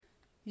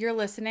You're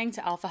listening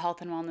to Alpha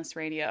Health and Wellness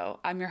Radio.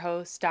 I'm your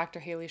host, Dr.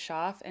 Haley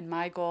Schaff, and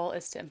my goal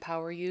is to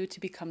empower you to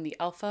become the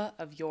alpha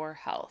of your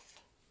health.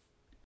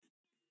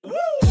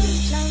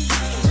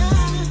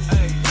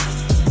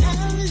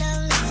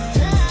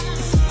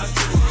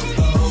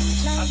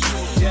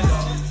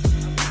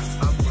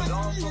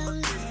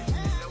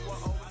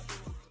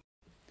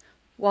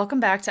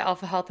 Welcome back to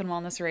Alpha Health and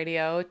Wellness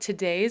Radio.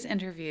 Today's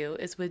interview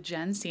is with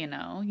Jenn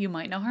Cino. You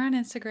might know her on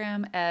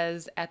Instagram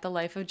as At the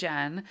Life of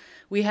Jenn.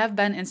 We have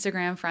been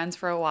Instagram friends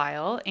for a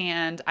while,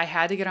 and I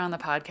had to get her on the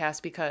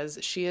podcast because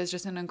she is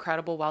just an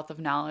incredible wealth of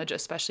knowledge,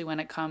 especially when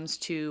it comes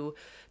to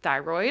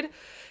thyroid.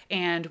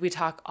 And we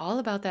talk all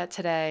about that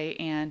today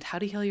and how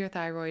to heal your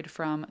thyroid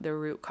from the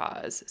root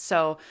cause.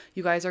 So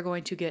you guys are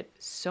going to get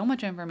so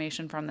much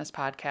information from this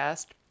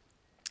podcast.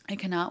 I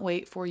cannot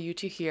wait for you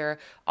to hear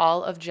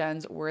all of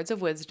Jenn's words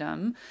of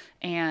wisdom.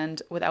 And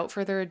without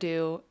further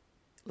ado,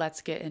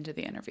 let's get into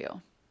the interview.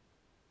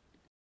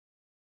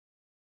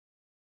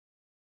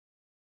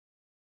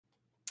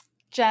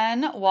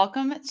 Jenn,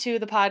 welcome to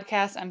the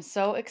podcast. I'm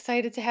so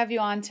excited to have you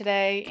on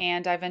today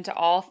and dive into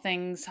all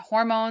things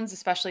hormones,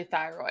 especially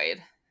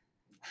thyroid.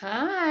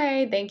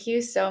 Hi, thank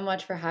you so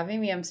much for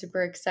having me. I'm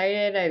super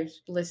excited. I've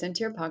listened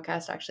to your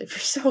podcast actually for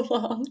so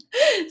long.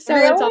 So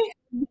Really? it's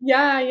awesome.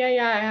 Yeah,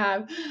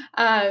 I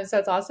have. So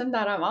it's awesome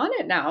that I'm on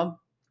it now.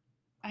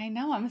 I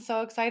know. I'm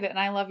so excited. And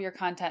I love your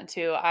content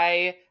too.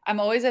 I'm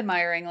always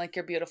admiring like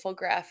your beautiful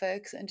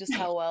graphics and just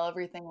how well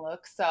everything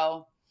looks.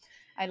 So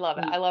I love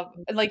it. I love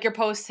like your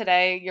post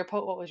today.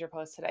 What was your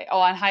post today? Oh,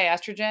 on high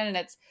estrogen, and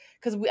it's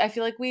because I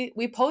feel like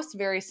we post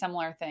very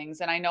similar things,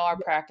 and I know our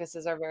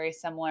practices are very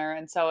similar,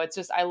 and so it's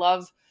just I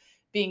love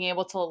being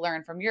able to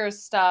learn from your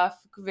stuff.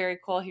 Very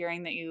cool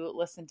hearing that you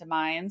listen to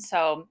mine.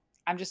 So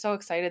I'm just so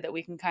excited that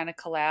we can kind of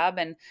collab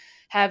and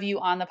have you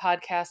on the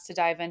podcast to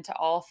dive into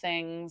all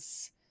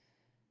things,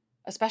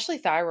 especially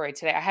thyroid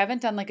today. I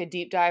haven't done like a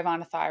deep dive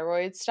on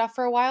thyroid stuff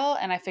for a while,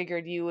 and I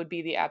figured you would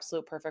be the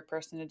absolute perfect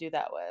person to do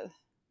that with.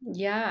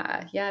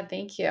 Yeah,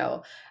 thank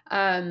you.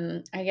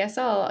 I guess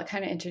I'll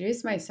kind of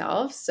introduce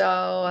myself. So,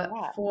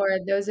 Yeah. for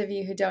those of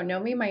you who don't know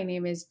me, my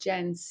name is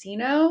Jenn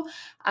Cino.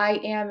 I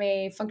am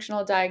a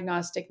functional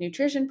diagnostic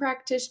nutrition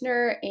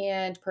practitioner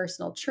and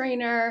personal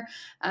trainer.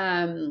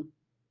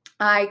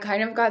 I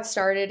kind of got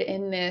started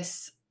in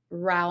this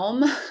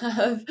realm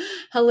of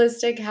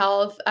holistic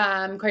health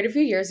quite a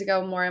few years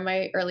ago, more in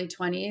my early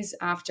 20s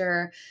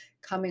after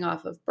coming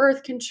off of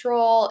birth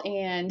control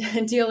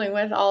and dealing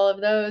with all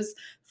of those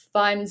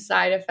fun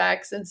side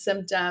effects and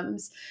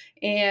symptoms.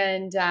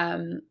 And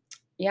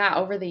yeah,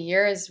 over the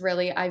years,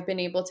 really, I've been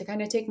able to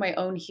kind of take my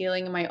own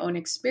healing and my own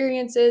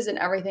experiences and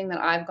everything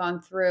that I've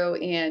gone through.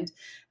 And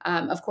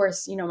of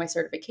course, my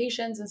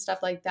certifications and stuff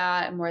like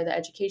that, and more the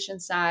education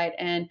side,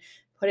 and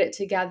put it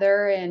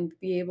together and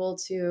be able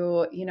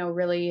to,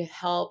 really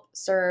help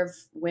serve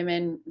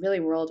women really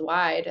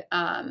worldwide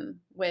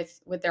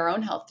with their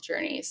own health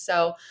journeys.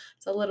 So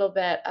it's a little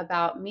bit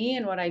about me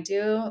and what I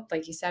do.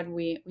 Like you said,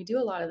 we do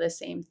a lot of the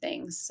same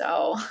things.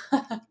 So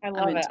I I'm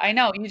love it. into I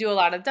know you do a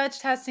lot of Dutch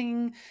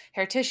testing,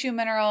 hair tissue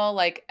mineral.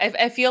 Like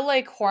I feel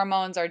like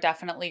hormones are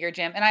definitely your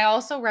jam. And I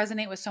also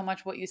resonate with so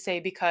much what you say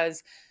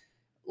because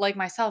like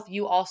myself,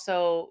 you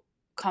also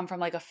come from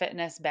like a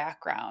fitness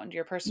background.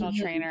 You're a personal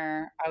Mhm.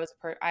 trainer.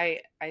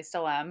 I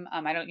still am.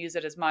 I don't use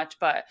it as much,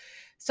 but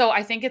so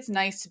I think it's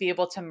nice to be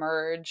able to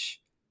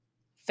merge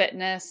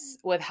fitness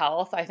with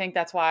health. I think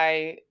that's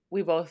why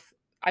we both,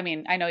 I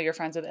mean, I know you're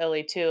friends with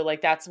Illy too.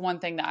 Like that's one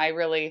thing that I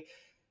really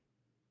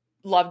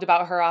loved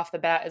about her off the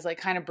bat is like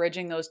kind of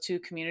bridging those two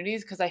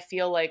communities because I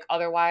feel like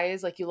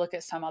otherwise like you look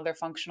at some other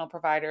functional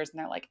providers and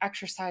they're like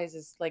exercise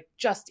is like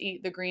just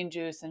eat the green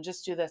juice and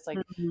just do this, like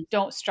Mhm.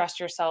 don't stress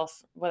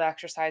yourself with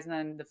exercise. And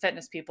then the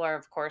fitness people are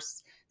of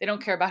course they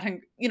don't care about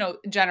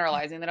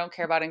generalizing, they don't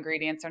care about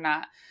ingredients, they're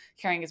not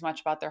caring as much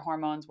about their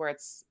hormones, where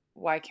it's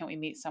why can't we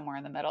meet somewhere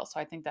in the middle? So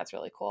I think that's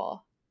really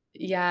cool.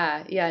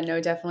 Yeah,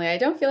 no, definitely. I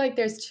don't feel like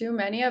there's too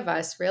many of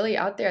us really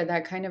out there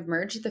that kind of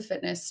merge the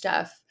fitness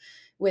stuff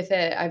with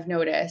it. I've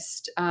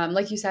noticed,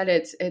 like you said,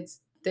 it's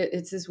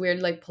this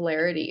weird like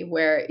polarity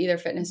where either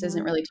fitness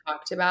isn't Mhm. really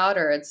talked about,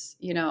 or it's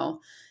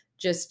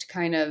just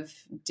kind of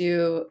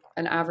do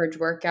an average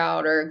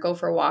workout or go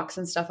for walks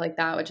and stuff like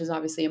that, which is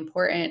obviously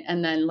important.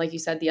 And then, like you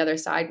said, the other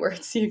side where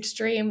it's the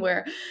extreme,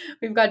 where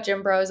we've got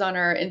gym bros on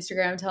our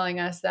Instagram telling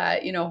us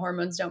that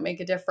hormones don't make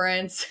a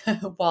difference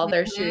while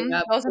they're shooting Mhm.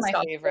 up Those are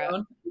my favorite.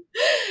 testosterone.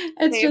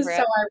 It's just so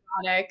Favorite.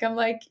 ironic. I'm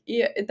like,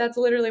 yeah, that's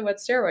literally what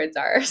steroids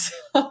are.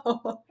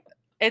 So,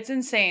 It's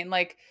insane,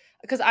 like,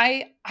 because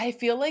I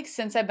feel like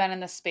since I've been in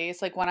the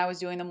space, like, when I was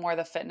doing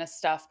the fitness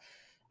stuff,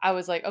 I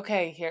was like,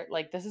 "Okay, here,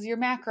 like, this is your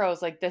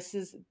macros, like, this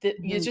is the"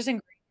 it's mhm, just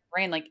ingrained in your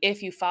brain, like,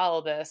 if you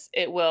follow this,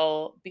 it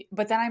will be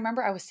but then I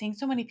remember I was seeing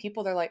so many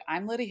people, they're like,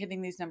 "I'm literally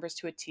hitting these numbers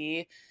to a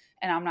T,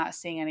 and I'm not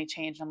seeing any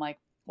change." I'm like,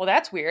 "Well,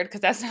 that's weird because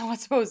that's not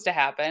what's supposed to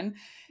happen."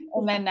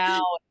 And then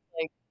now,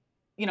 like,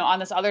 on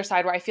this other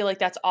side where I feel like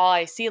that's all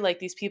I see, like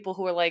these people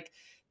who are like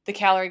the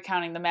calorie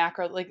counting, the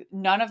macro, like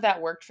none of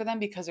that worked for them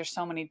because there's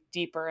so many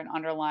deeper and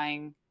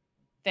underlying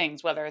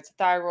things, whether it's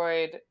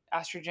thyroid,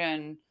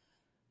 estrogen,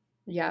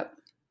 Yep.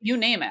 you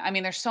name it. I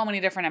mean, there's so many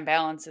different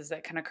imbalances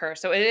that can occur.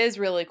 So it is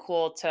really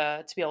cool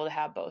to be able to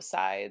have both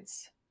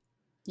sides.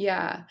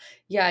 Yeah.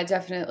 Yeah,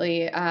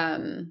 definitely.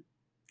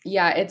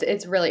 Yeah,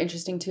 it's really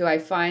interesting too. I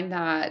find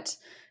that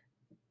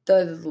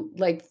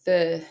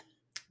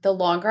the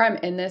longer I'm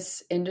in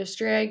this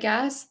industry, I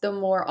guess, the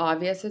more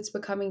obvious it's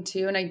becoming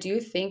too. And I do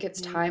think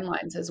it's Mhm.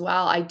 timelines as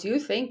well. I do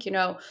think,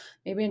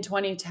 maybe in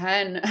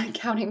 2010,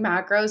 counting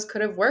macros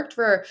could have worked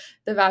for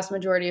the vast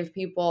majority of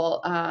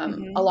people a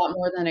Mhm. lot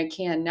more than it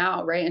can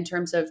now, right? In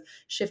terms of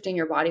shifting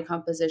your body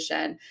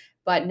composition.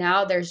 But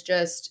now there's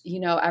just,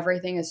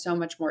 everything is so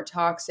much more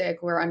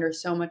toxic. We're under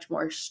so much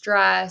more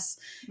stress.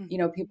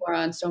 Mhm. People are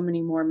on so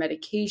many more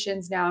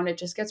medications now, and it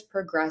just gets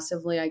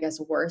progressively, I guess,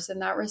 worse in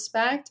that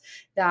respect.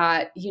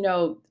 That,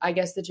 I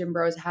guess the gym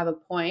bros have a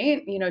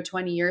point.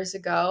 20 years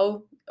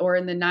ago or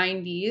in the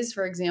 90s,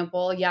 for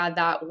example, yeah,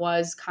 that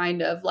was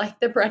kind of like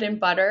the bread and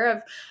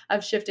butter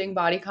of shifting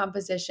body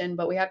composition.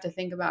 But we have to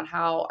think about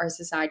how our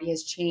society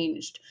has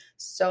changed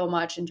so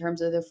much in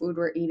terms of the food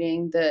we're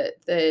eating,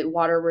 the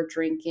water we're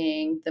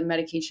drinking, the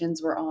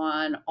medications we're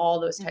on, all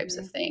those types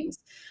of Mhm. things.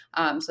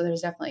 So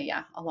there's definitely,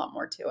 yeah, a lot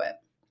more to it.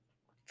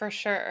 For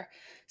sure.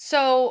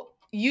 So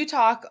you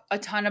talk a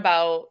ton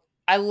about,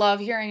 I love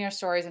hearing your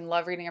stories and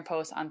love reading your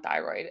posts on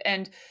thyroid.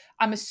 And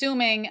I'm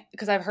assuming,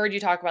 because I've heard you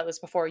talk about this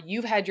before,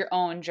 you've had your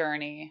own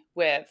journey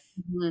with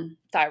Mhm.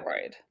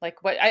 thyroid.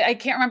 Like what, I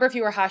can't remember if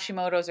you were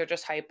Hashimoto's or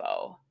just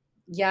hypo.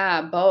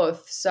 Yeah,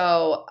 both.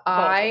 So Both.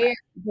 Okay.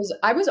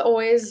 I was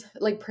always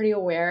like pretty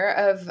aware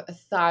of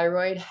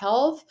thyroid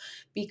health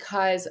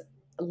because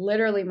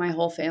literally my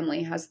whole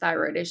family has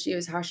thyroid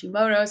issues,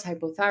 Hashimoto's,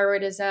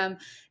 hypothyroidism.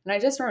 And I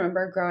just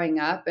remember growing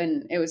up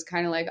and it was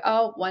kind of like,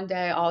 oh, one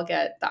day I'll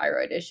get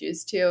thyroid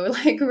issues too.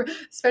 Like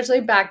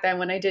especially back then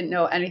when I didn't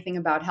know anything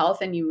about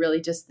health and you really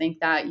just think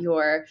that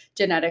your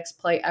genetics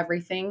play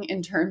everything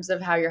in terms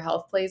of how your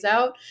health plays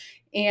out.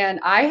 And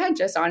I had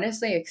just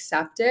honestly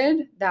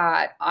accepted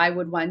that I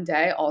would one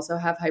day also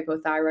have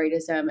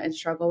hypothyroidism and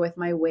struggle with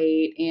my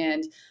weight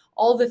and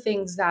all the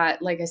things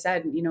that, like I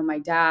said, my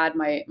dad,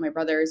 my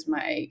brothers,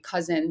 my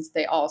cousins,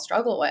 they all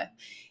struggle with.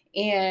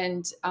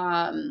 And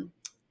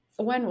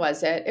when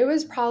was it? It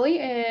was probably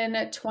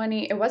in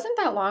 20, it wasn't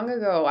that long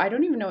ago. I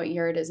don't even know what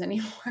year it is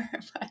anymore,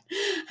 but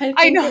I I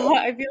think it know.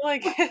 I feel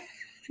like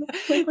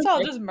it's all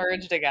was just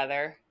merged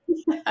together.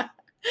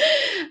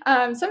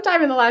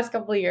 sometime in the last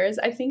couple of years.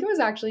 I think it was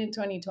actually in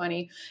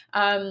 2020.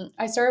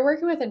 I started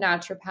working with a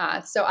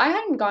naturopath. So I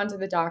hadn't gone to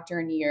the doctor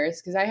in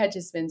years because I had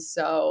just been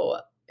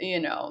so,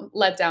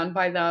 let down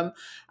by them.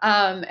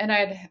 And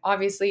I'd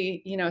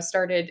obviously,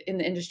 started in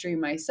the industry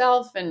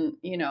myself and,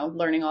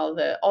 learning all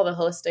the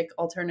holistic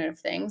alternative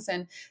things.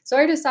 And so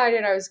I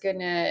decided I was going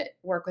to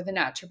work with a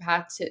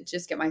naturopath to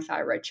just get my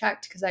thyroid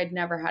checked because I'd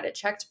never had it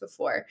checked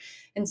before.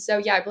 And so,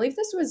 yeah, I believe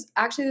this was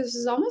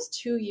almost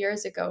 2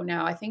 years ago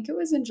now. I think it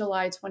was in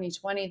July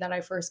 2020 that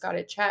I first got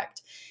it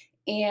checked.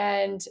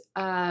 And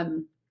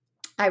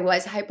I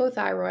was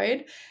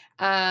hypothyroid.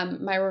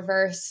 My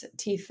reverse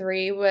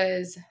T3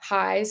 was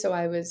high. So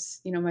I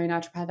was, my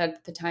naturopath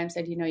at the time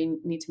said, you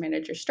need to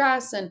manage your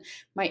stress. And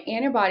my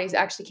antibodies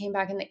actually came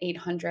back in the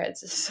 800s.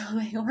 So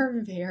they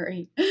were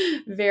very,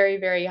 very,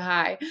 very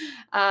high.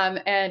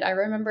 And I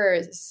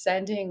remember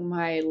sending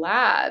my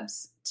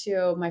labs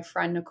to my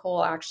friend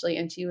Nicole actually.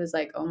 And she was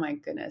like, oh my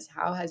goodness,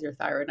 how has your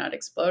thyroid not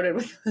exploded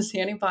with those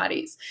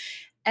antibodies?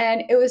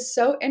 And it was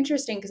so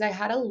interesting because I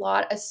had a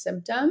lot of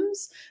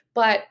symptoms,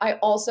 but I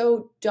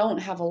also don't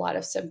have a lot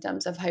of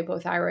symptoms of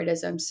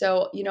hypothyroidism.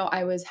 So,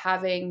 I was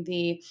having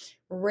the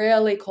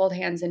really cold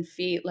hands and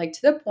feet, like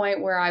to the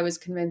point where I was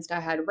convinced I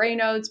had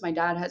Raynaud's. My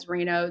dad has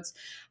Raynaud's.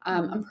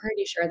 I'm Mhm.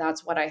 pretty sure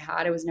that's what I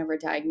had. It was never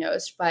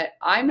diagnosed, but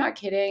I'm not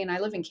kidding. And I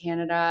live in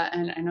Canada,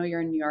 and I know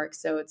you're in New York,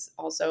 so it's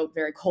also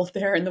very cold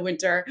there in the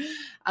winter.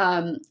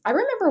 I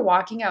remember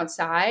walking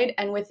outside,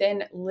 and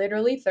within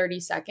literally 30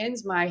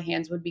 seconds, my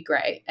hands would be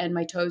gray and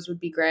my toes would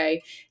be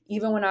gray.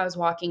 Even when I was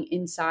walking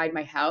inside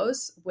my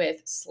house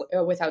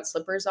without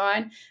slippers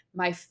on,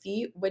 my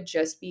feet would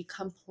just be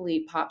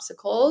complete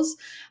popsicles.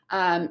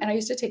 And I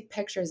used to take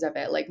pictures of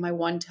it. Like my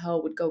one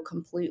toe would go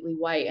completely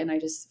white, and I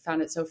just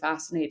found it so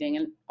fascinating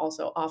and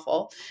also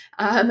awful.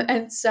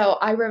 And so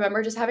I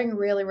remember just having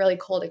really, really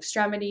cold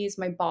extremities.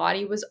 My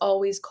body was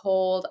always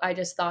cold. I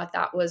just thought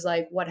that was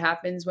like what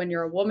happens when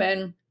you're a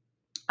woman.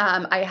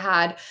 I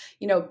had,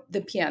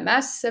 the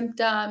PMS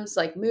symptoms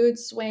like mood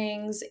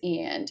swings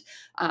and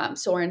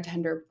sore and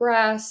tender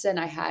breasts. And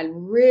I had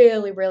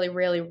really, really,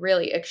 really,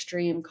 really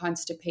extreme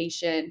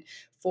constipation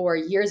for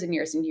years and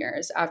years and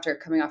years after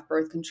coming off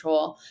birth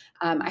control.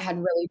 I had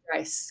Mhm. really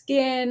dry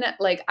skin.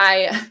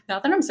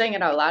 Not that I'm saying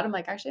it out loud, I'm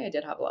like, actually, I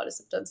did have a lot of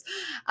symptoms.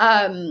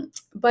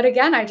 But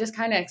again, I just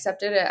kind of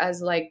accepted it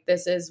as like,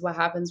 this is what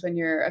happens when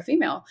you're a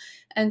female.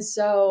 And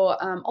so,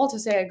 all to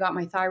say, I got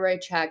my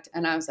thyroid checked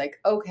and I was like,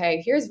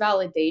 okay, here's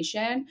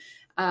validation.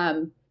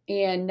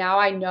 And now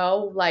I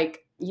know,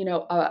 like,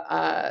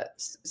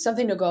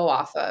 something to go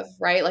off of,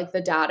 right? Like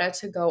the data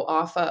to go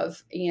off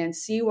of and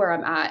see where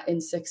I'm at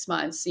in 6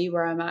 months, see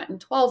where I'm at in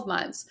 12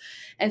 months.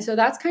 And so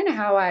that's kind of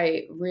how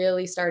I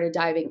really started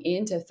diving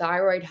into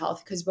thyroid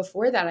health. Because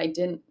before that, I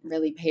didn't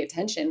really pay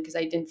attention because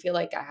I didn't feel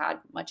like I had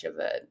much of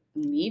a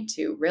need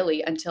to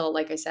really until,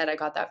 like I said, I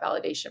got that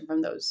validation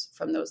from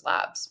those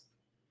labs.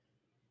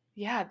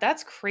 Yeah,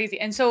 that's crazy.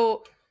 And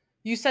so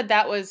you said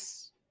that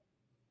was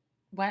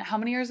when, how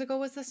many years ago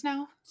was this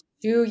now?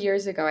 2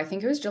 years ago, I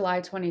think it was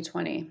July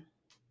 2020.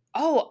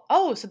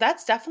 Oh, so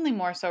that's definitely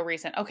more so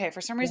recent. Okay,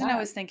 for some reason I Yeah.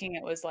 was thinking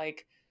it was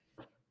like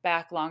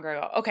back longer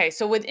ago. Okay,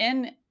 so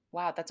within,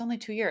 wow, that's only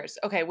 2 years.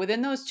 Okay,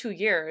 within those 2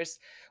 years,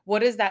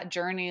 what has that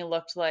journey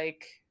looked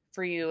like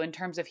for you in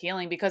terms of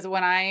healing? Because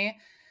when I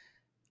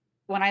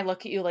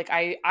look at you, like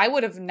I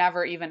would have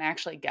never even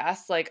actually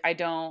guessed. Like I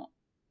don't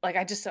like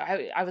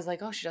I was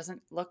like, "Oh, she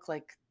doesn't look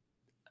like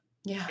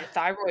Yeah. a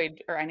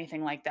thyroid or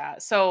anything like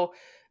that." So,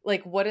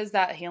 like what has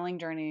that healing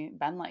journey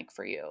been like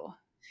for you?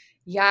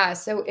 Yeah,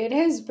 so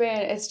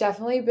it's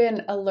definitely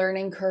been a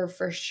learning curve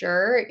for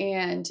sure.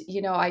 And,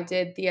 I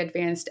did the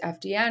advanced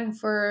FDN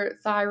for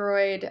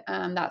thyroid,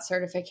 that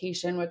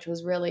certification, which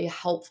was really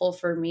helpful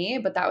for me,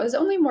 but that was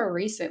only more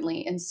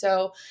recently. And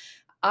so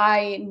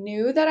I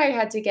knew that I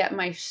had to get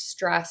my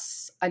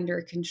stress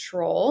under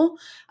control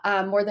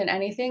more than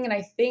anything. And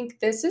I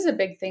think this is a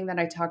big thing that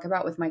I talk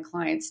about with my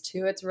clients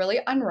too. It's really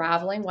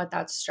unraveling what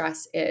that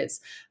stress is.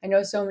 I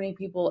know so many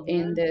people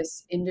in Mhm.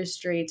 this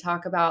industry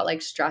talk about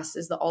like stress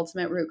is the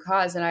ultimate root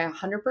cause, and I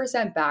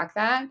 100% back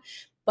that.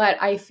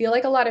 But I feel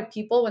like a lot of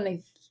people,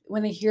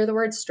 when they hear the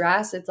word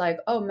stress, it's like,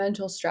 oh,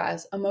 mental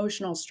stress,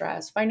 emotional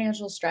stress,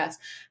 financial stress.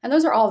 And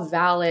those are all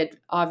valid,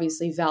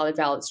 obviously valid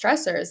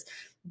stressors,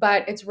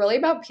 but it's really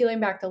about peeling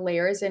back the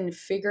layers and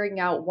figuring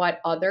out what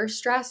other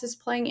stress is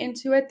playing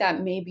into it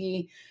that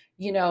maybe,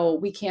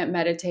 we can't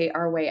meditate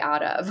our way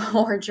out of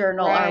or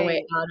journal our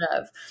way Right. out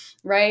of,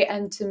 right?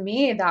 And to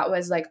me, that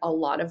was like a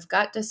lot of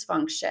gut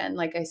dysfunction.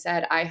 Like I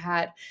said, I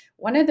had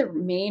one of the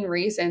main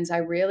reasons I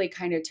really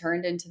kind of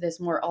turned into this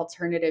more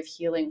alternative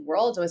healing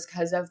world was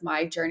because of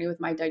my journey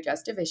with my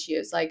digestive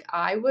issues. Like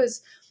I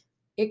was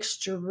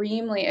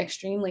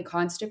extremely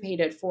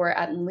constipated for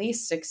at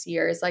least 6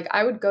 years. Like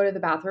I would go to the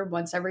bathroom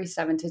once every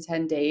 7 to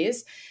 10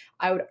 days.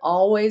 I would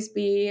always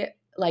be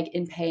like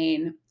in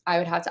pain. I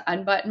would have to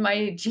unbutton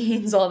my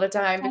jeans all the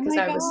time Oh because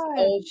my I was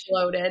so gosh.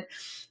 bloated.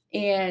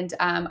 And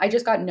I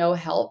just got no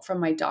help from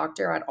my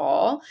doctor at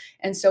all.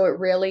 And so it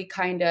really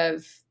kind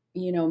of,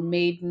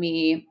 made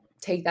me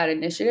take that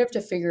initiative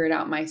to figure it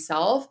out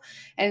myself.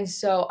 And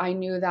so I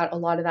knew that a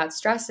lot of that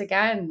stress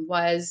again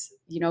was,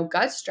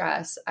 gut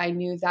stress. I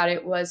knew that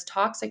it was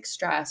toxic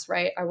stress,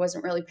 right? I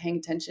wasn't really paying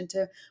attention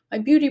to my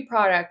beauty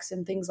products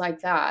and things like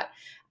that.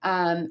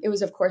 It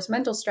was, of course,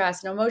 mental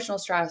stress and emotional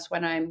stress.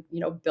 When I'm,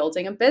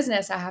 building a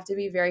business, I have to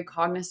be very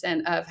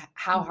cognizant of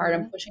how hard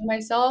I'm Mhm. pushing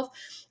myself.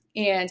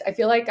 And I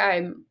feel like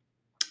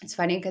it's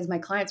funny because my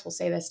clients will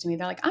say this to me.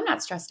 They're like, I'm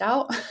not stressed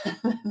out.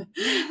 And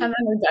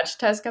then the Dutch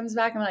test comes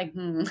back. I'm like,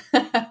 this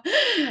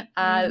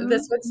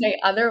Mhm. would say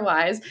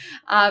otherwise.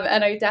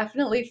 And I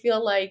definitely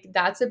feel like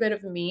that's a bit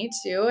of me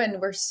too.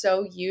 And we're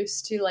so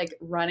used to like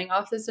running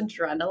off this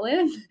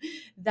adrenaline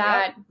Yep.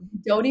 that you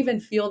don't even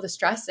feel the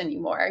stress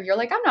anymore. You're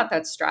like, I'm not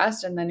that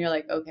stressed. And then you're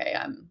like, okay,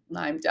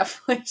 I'm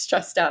definitely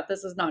stressed out.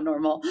 This is not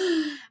normal.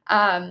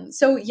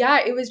 So yeah,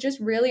 it was just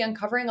really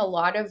uncovering a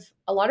lot of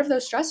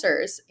those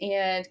stressors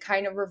and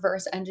kind of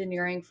reverse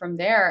engineering from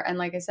there. And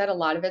like I said, a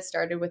lot of it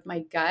started with my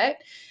gut.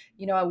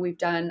 We've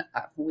done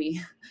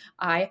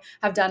I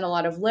have done a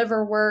lot of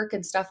liver work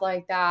and stuff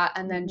like that,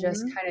 and then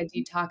just Mhm. kind of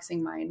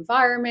detoxing my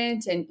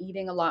environment and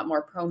eating a lot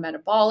more pro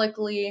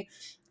metabolically.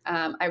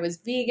 I was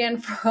vegan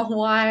for a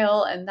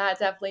while, and that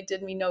definitely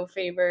did me no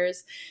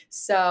favors.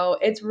 So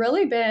it's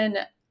really been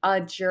a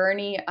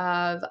journey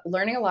of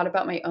learning a lot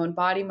about my own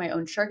body, my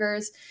own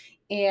sugars,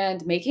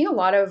 and making a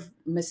lot of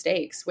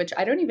mistakes, which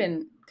I don't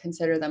even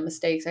consider them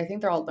mistakes. I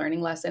think they're all learning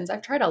lessons.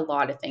 I've tried a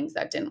lot of things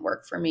that didn't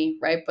work for me,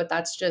 right? But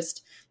that's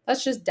just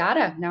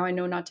data. Now I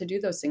know not to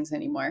do those things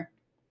anymore.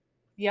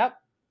 Yep,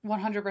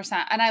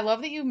 100%. And I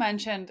love that you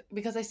mentioned,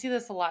 because I see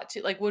this a lot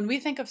too. Like when we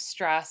think of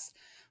stress,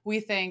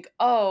 we think,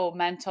 oh,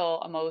 mental,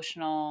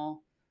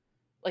 emotional.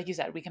 Like you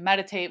said, we can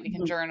meditate, we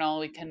can Mhm. journal,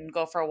 we can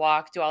go for a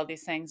walk, do all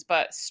these things.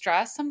 But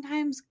stress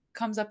sometimes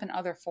comes up in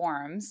other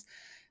forms.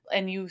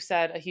 And you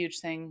said a huge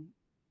thing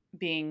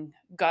being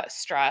gut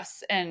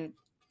stress. And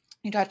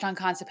you touched on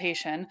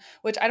constipation,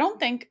 which I don't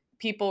think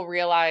people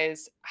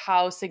realize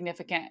how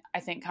significant I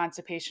think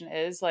constipation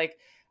is. Like,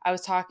 I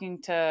was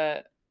talking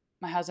to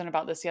my husband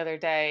about this the other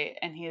day,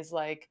 and he's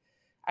like,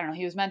 I don't know,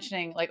 he was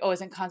mentioning, like, oh,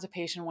 isn't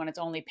constipation when it's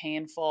only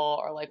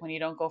painful or like when you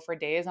don't go for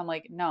days? I'm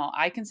like, no,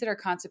 I consider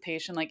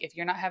constipation like if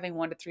you're not having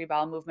 1 to 3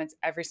 bowel movements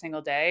every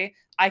single day,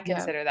 I Yeah.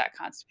 consider that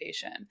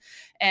constipation.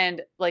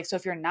 And like, so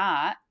if you're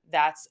not,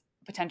 that's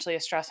potentially a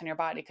stress on your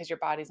body because your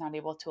body's not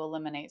able to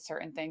eliminate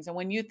certain things. And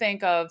when you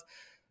think of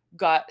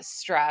gut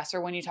stress,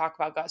 or when you talk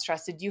about gut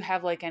stress, did you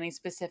have like any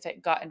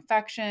specific gut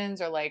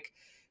infections, or like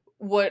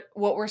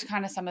what were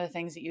kind of some of the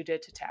things that you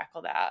did to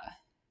tackle that?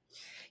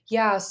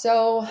 Yeah,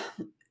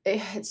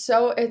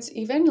 it's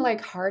even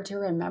like hard to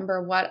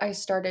remember what I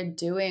started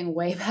doing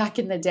way back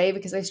in the day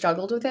because I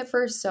struggled with it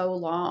for so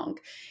long.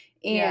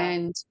 Yeah.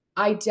 And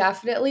I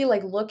definitely,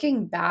 like,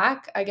 looking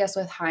back, I guess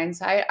with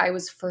hindsight, I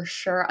was for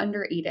sure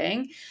under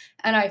eating.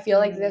 And I feel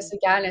like this Mm,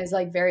 again is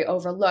like very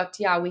overlooked.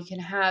 Yeah, we can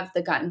have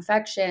the gut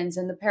infections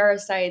and the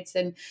parasites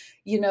and,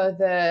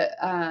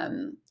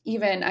 the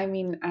even, I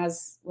mean,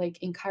 as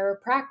like in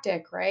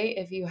chiropractic, right?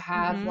 If you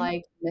have mhm,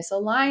 like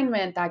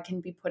misalignment, that can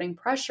be putting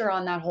pressure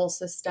on that whole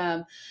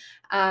system.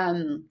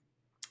 Um,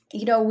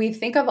 we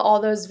think of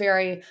all those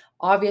very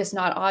obvious,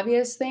 not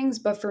obvious things,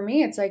 but for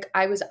me, it's like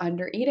I was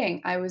under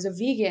eating. I was a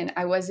vegan.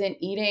 I wasn't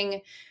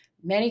eating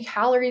many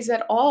calories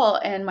at all.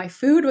 And my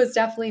food was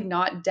definitely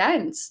not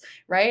dense,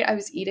 right? I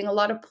was eating a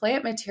lot of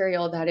plant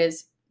material that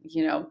is,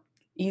 you know,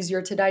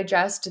 easier to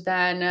digest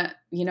than,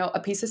 a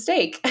piece of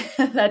steak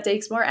that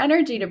takes more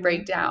energy to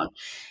break mhm, down.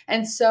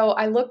 And so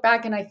I look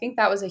back and I think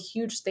that was a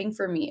huge thing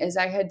for me is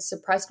I had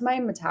suppressed my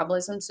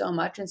metabolism so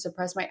much and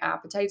suppressed my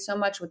appetite so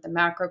much with the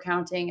macro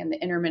counting and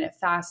the intermittent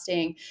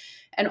fasting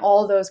and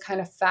all those kind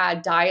of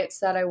fad diets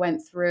that I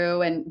went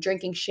through and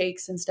drinking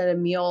shakes instead of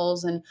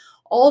meals and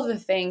all the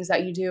things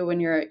that you do when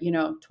you're,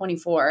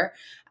 24.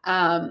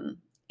 Um,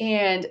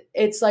 and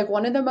it's like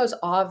one of the most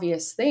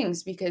obvious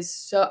things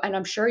because and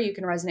I'm sure you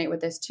can resonate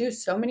with this too.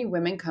 So many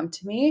women come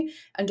to me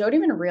and don't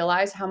even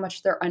realize how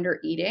much they're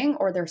under eating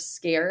or they're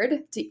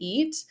scared to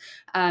eat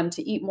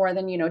more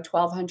than,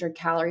 1,200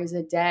 calories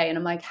a day. And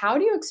I'm like, how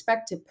do you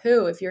expect to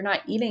poo if you're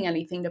not eating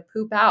anything to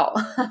poop out?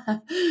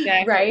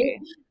 Right?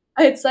 exactly.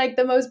 It's like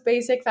the most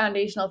basic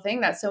foundational thing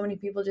that so many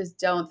people just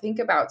don't think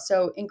about.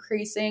 So,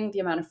 increasing the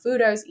amount of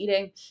food I was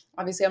eating.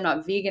 Obviously, I'm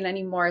not vegan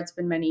anymore. It's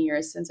been many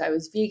years since I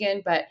was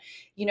vegan, but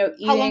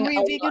How long eating were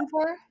you vegan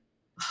for?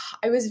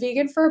 I was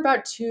vegan for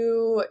about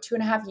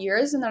 2.5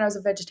 years, and then I was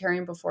a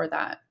vegetarian before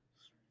that.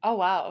 Oh,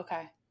 wow,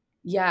 okay.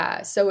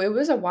 Yeah, so it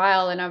was a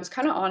while, and I was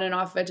kind of on and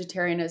off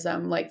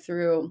vegetarianism like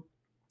through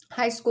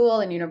high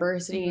school and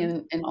university Mhm,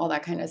 and all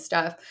that kind of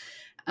stuff.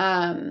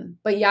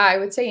 But yeah, I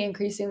would say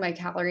increasing my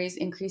calories,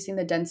 increasing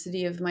the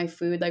density of my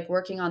food, like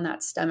working on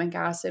that stomach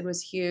acid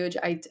was huge.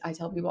 I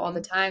tell people all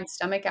the mhm, time,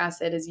 stomach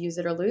acid is use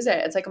it or lose it.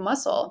 It's like a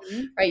muscle,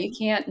 mhm, right? You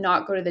can't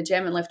not go to the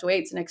gym and lift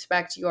weights and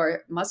expect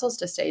your muscles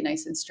to stay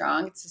nice and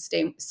strong. It's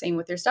the same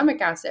with your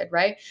stomach acid,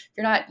 right?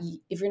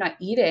 If you're not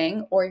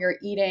eating or you're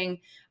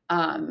eating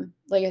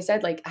like I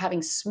said, like having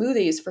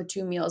smoothies for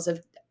two meals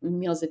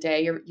a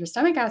day, your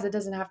stomach acid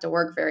doesn't have to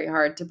work very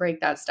hard to break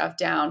that stuff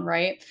down,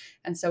 right?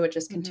 And so it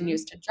just mhm.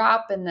 continues to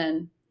drop. And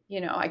then,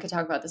 I could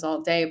talk about this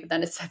all day, but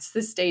then it sets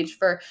the stage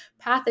for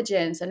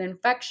pathogens and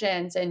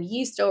infections and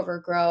yeast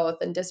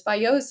overgrowth and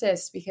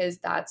dysbiosis because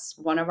that's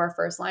one of our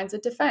first lines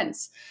of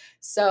defense.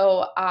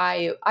 So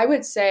I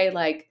would say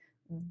like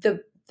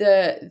the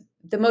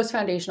most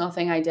foundational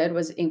thing I did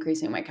was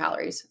increasing my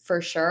calories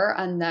for sure.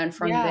 And then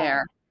from Yeah,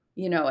 there,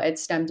 it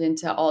stemmed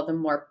into all the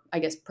more, I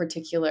guess,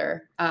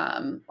 particular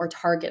or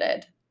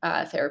targeted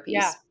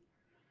yeah. therapies.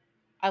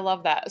 I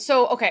love that.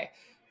 So, okay,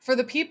 for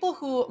the people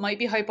who might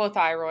be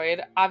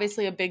hypothyroid,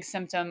 obviously a big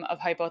symptom of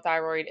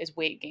hypothyroid is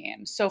weight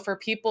gain. So, for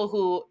people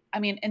who, I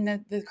mean,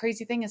 and the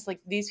crazy thing is like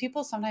these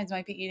people sometimes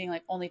might be eating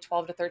like only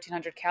 12 to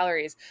 1300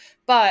 calories,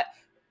 but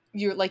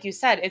you like you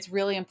said it's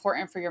really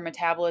important for your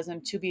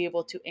metabolism to be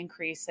able to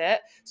increase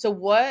it. So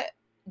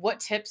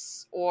what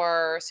tips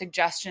or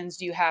suggestions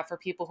do you have for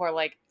people who are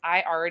like,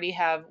 I already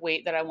have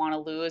weight that I want to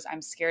lose,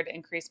 I'm scared to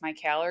increase my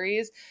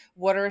calories?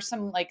 What are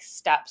some like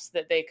steps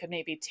that they could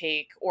maybe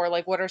take, or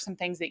like what are some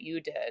things that you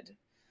did?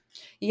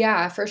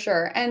 Yeah, for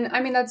sure. And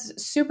I mean,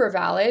 that's super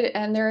valid.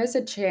 And there is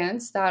a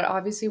chance that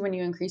obviously, when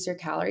you increase your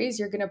calories,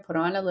 you're going to put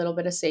on a little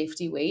bit of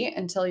safety weight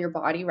until your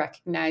body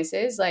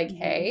recognizes, like, Hmm.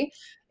 hey,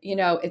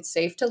 it's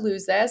safe to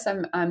lose this.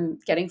 I'm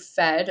getting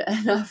fed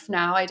enough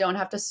now. I don't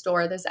have to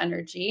store this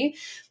energy.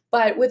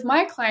 But with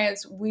my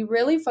clients, we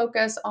really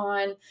focus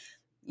on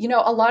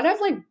a lot of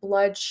like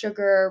blood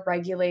sugar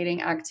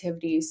regulating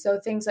activities. So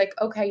things like,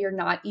 okay, you're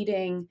not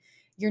eating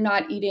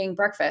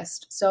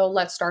breakfast. So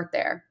let's start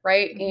there,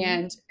 right? Hmm.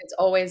 And it's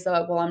always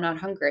well, I'm not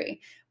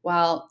hungry.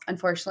 Well,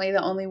 unfortunately,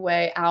 the only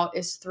way out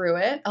is through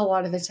it a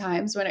lot of the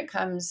times when it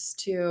comes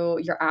to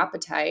your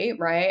appetite,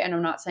 right? And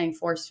I'm not saying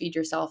force feed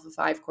yourself a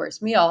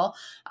 5-course meal,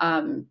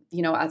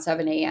 at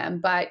 7 a.m.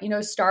 But,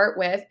 start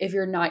with, if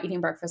you're not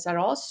eating breakfast at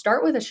all,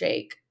 start with a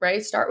shake,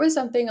 right? Start with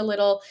something a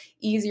little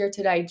easier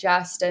to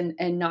digest and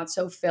not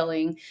so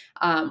filling,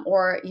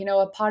 or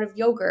a pot of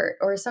yogurt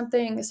or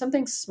something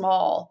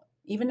small,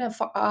 even a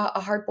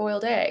hard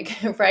boiled egg,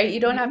 right? You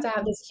don't have Hmm. to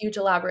have this huge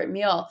elaborate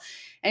meal.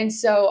 And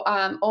so,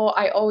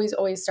 I always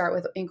start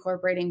with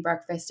incorporating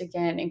breakfast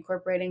again,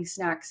 incorporating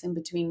snacks in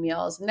between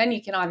meals, and then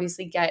you can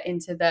obviously get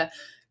into the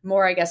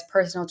more, I guess,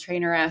 personal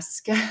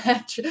trainer-esque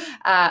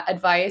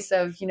advice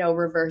of,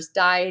 reverse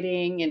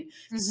dieting and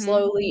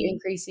Mhm. slowly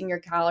increasing your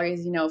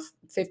calories,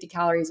 50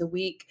 calories a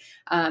week,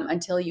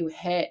 until you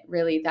hit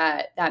really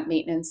that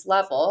maintenance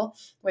level,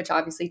 which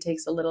obviously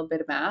takes a little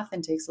bit of math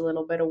and takes a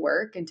little bit of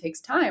work and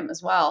takes time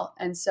as well.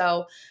 And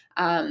so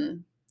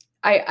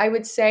I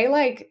would say,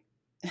 like,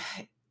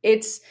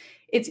 it's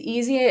it's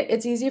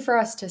easy for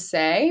us to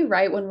say,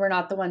 right, when we're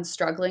not the ones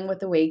struggling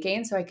with the weight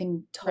gain. So I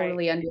can Right.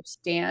 totally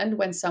understand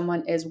when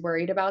someone is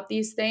worried about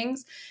these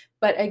things.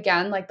 But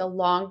again, like, the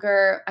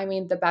longer, I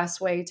mean, the best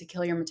way to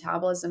kill your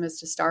metabolism is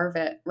to starve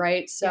it,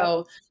 right? Yep.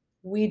 So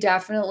we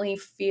definitely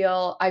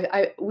feel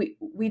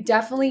we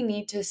definitely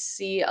need to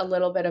see a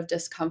little bit of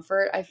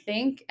discomfort, I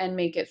think, and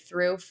make it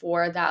through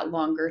for that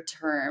longer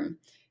term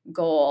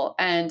goal.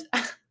 And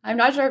I'm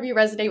not sure if you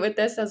resonate with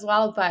this as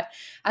well, but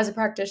as a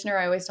practitioner,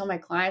 I always tell my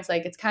clients,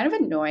 like, it's kind of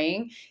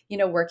annoying,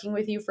 working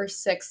with you for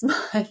 6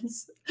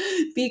 months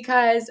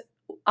because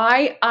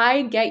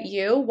I get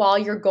you while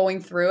you're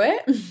going through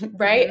it,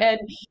 right? Mhm. And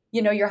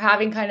you're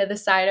having kind of the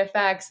side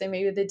effects and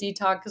maybe the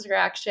detox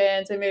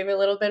reactions and maybe a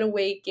little bit of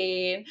weight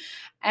gain.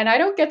 And I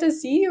don't get to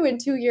see you in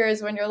 2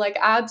 years when you're like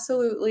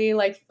absolutely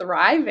like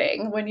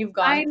thriving when you've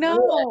I gone through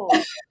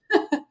know. it.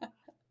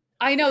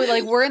 I know,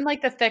 like, we're in,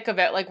 like, the thick of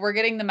it, like, we're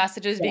getting the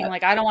messages being Yeah.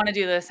 like, "I don't wanna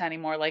do this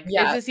anymore," like,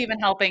 "Is Yeah. this even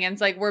helping?" And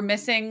it's like, we're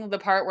missing the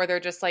part where they're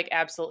just, like,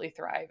 absolutely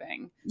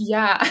thriving.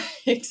 Yeah,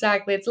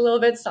 exactly. It's a little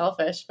bit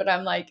selfish, but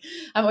I'm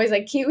always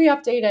like, keep me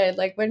updated.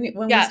 Like, when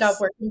we stop Yes.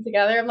 working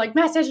together, I'm like,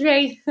 message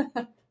me.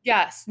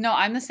 Yes. No,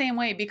 I'm the same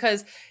way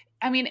because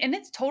I mean, and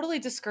it's totally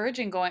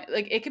discouraging going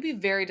like it could be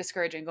very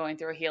discouraging going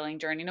through a healing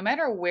journey no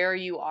matter where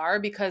you are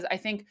because I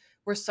think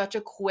we're such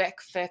a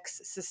quick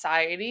fix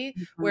society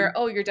where Mhm.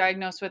 oh, you're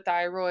diagnosed with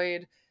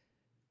thyroid.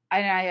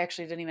 And I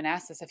actually didn't even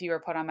ask this if you were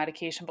put on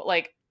medication, but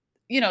like,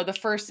 the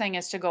first thing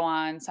is to go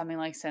on something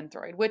like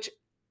Synthroid, which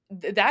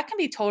that can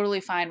be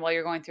totally fine while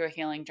you're going through a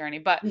healing journey.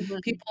 But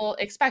Mhm. people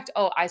expect,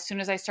 oh, as soon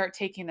as I start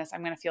taking this,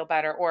 I'm going to feel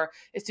better. Or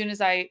as soon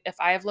as if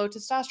I have low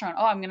testosterone,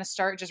 oh, I'm going to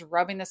start just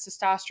rubbing this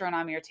testosterone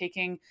on me or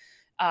taking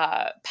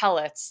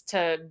pellets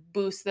to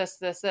boost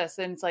this.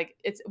 And it's like,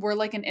 we're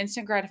like an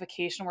instant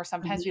gratification where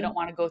sometimes we don't Mhm.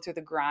 want to go through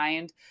the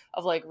grind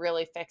of like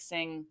really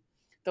fixing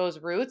those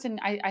roots. And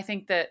I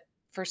think that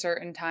for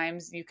certain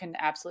times you can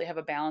absolutely have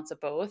a balance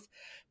of both.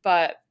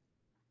 But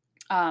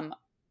um,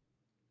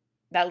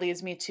 that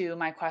leads me to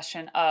my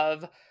question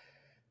of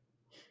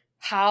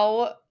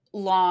how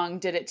long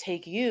did it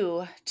take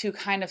you to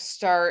kind of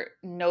start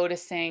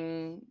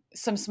noticing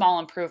some small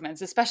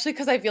improvements, especially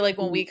because I feel like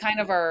when Mhm. we kind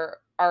of are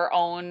our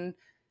own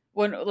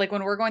when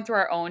we're going through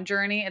our own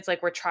journey, it's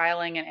like we're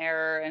trialing and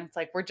error and it's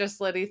like we're just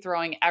literally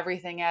throwing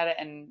everything at it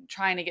and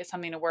trying to get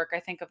something to work.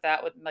 I think of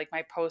that with like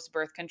my post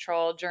birth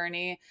control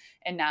journey.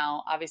 And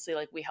now obviously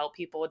like we help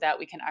people with that.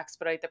 We can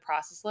expedite the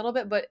process a little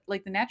bit, but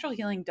like the natural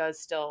healing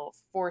does still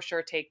for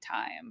sure take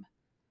time.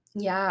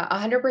 Yeah,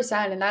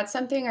 100%. And that's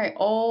something I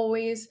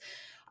always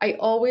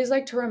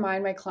like to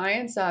remind my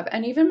clients of,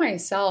 and even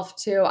myself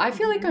too. I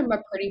feel like Mhm. I'm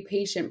a pretty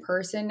patient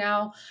person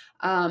now.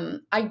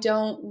 I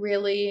don't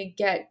really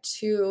get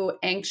too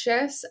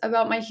anxious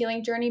about my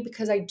healing journey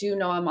because I do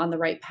know I'm on the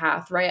right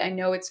path, right? I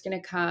know it's going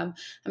to come.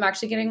 I'm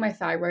actually getting my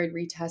thyroid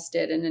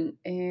retested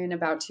in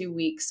about 2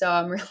 weeks, so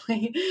I'm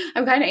really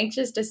I'm kind of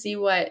anxious to see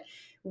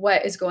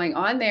what is going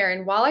on there.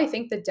 And while I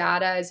think the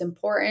data is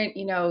important,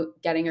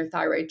 getting your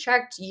thyroid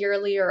checked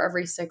yearly or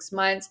every 6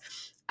 months,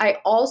 I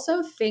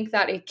also think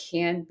that it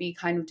can be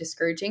kind of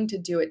discouraging to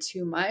do it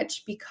too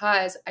much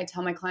because I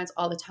tell my clients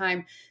all the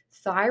time,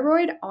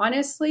 thyroid,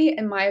 honestly,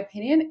 in my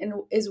opinion,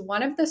 is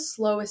one of the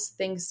slowest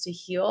things to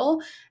heal.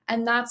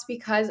 And that's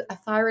because a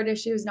thyroid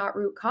issue is not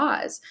root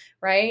cause,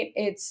 right?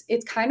 It's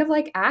kind of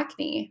like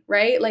acne,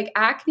 right? Like,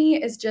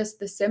 acne is just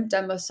the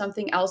symptom of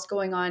something else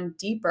going on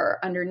deeper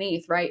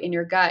underneath, right? In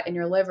your gut, in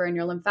your liver, in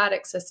your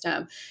lymphatic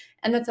system.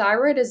 And the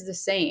thyroid is the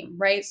same,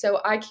 right?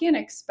 So I can't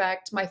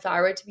expect my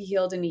thyroid to be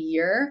healed in a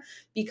year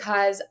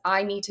because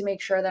I need to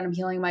make sure that I'm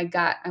healing my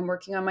gut. I'm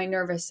working on my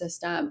nervous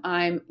system.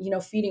 I'm,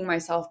 feeding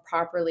myself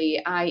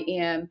properly. I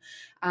am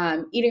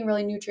eating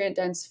really nutrient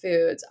dense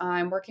foods.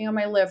 I'm working on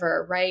my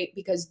liver, right?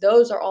 Because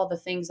those are all the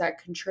things that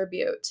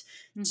contribute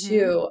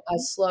Mhm. to a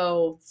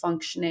slow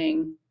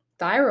functioning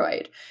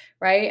thyroid,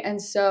 right?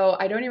 And so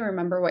I don't even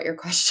remember what your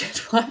question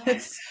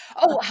was.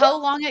 Oh, how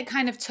long it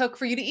kind of took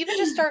for you to even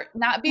just start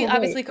not be Oh,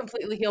 wait. obviously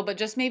completely healed, but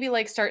just maybe,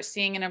 like, start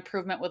seeing an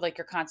improvement with, like,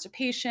 your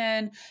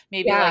constipation,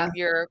 maybe, like, Yeah.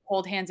 your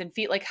cold hands and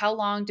feet, like, how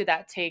long did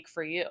that take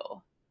for you?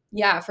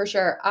 Yeah, for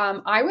sure.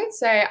 I would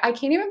say I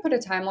can't even put a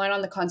timeline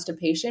on the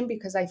constipation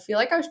because I feel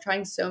like I was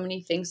trying so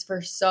many things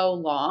for so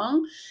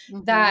long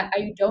that Mhm.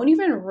 I don't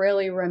even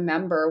really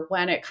remember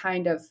when it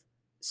kind of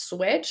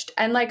switched.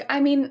 And like, I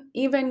mean,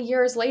 even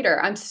years later,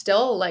 I'm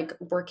still like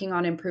working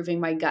on improving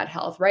my gut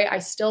health, right? I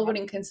still Yep.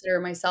 wouldn't consider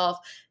myself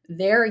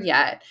there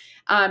yet.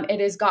 It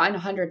has gotten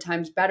 100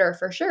 times better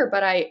for sure,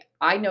 but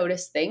I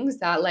noticed things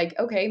that, like,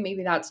 okay,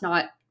 maybe that's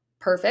not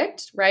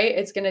perfect, right?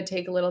 It's going to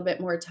take a little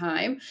bit more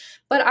time.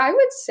 But I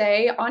would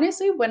say,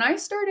 honestly, when I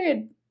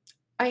started,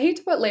 I hate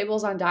to put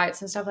labels on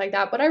diets and stuff like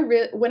that, but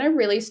when I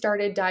really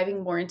started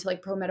diving more into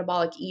like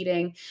pro-metabolic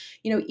eating,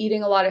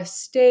 eating a lot of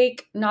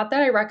steak, not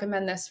that I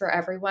recommend this for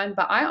everyone,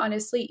 but I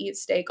honestly eat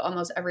steak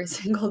almost every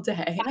single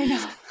day. I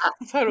know.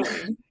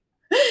 Totally.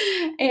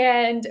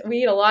 And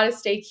we eat a lot of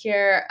steak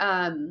here.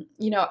 I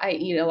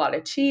eat a lot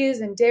of cheese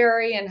and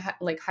dairy and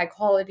like high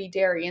quality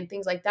dairy and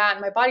things like that.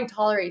 And my body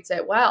tolerates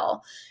it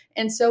well.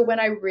 And so when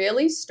I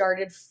really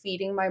started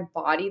feeding my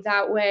body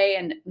that way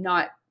and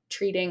not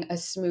treating a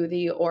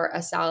smoothie or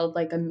a salad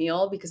like a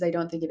meal, because I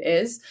don't think it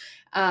is,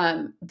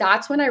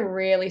 that's when I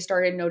really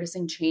started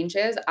noticing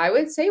changes. I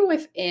would say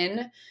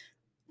within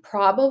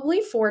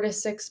probably 4 to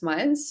 6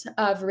 months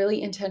of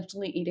really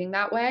intentionally eating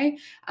that way,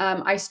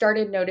 I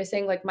started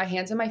noticing like my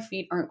hands and my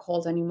feet aren't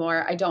cold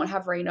anymore. I don't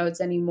have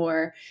Raynaud's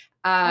anymore.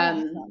 Oh, Um,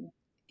 awesome.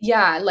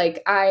 yeah,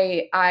 like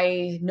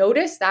I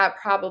noticed that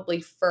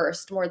probably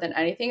first more than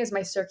anything as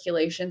my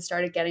circulation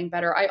started getting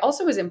better. I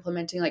also was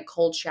implementing like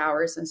cold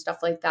showers and stuff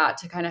like that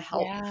to kind of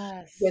help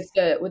with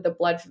Yes. the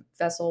blood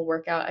vessel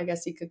workout, I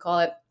guess you could call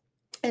it.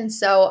 And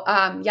so,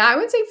 yeah, I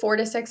would say 4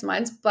 to 6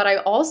 months. But I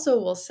also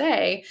will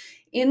say,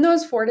 in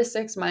those 4 to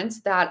 6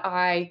 months that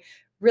I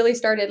really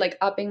started like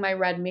upping my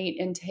red meat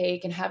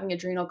intake and having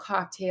adrenal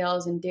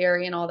cocktails and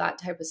dairy and all that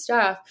type of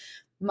stuff,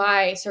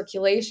 my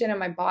circulation and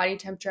my body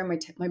temperature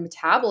and my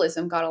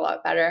metabolism got a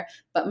lot better,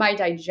 but my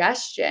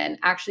digestion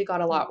actually got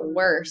a lot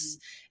worse.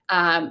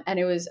 Mm. And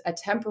it was a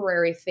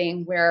temporary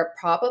thing where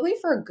probably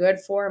for a good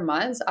 4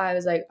 months, I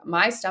was like,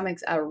 my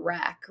stomach's a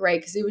wreck, right?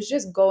 Because it was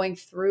just going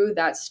through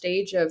that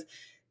stage of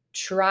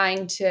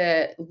trying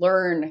to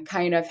learn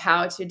kind of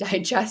how to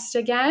digest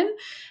again.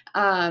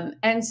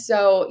 And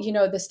so,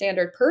 the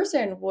standard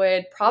person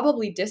would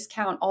probably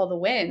discount all the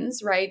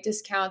wins, right?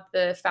 Discount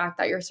the fact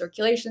that your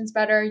circulation's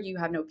better, you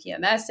have no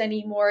PMS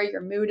anymore, your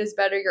mood is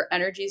better, your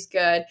energy's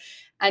good,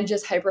 and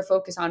just hyper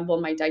focus on,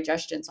 well, my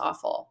digestion's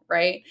awful,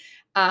 right?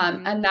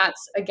 Mhm. And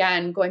that's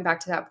again going back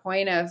to that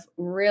point of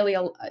really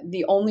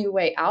the only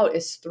way out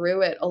is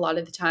through it a lot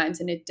of the times.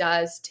 And it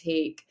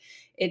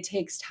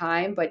takes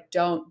time, but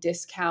don't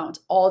discount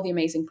all the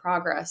amazing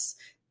progress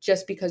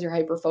just because you're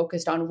hyper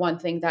focused on one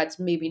thing that's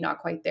maybe not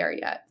quite there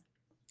yet.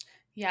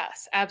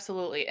 Yes,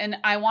 absolutely. And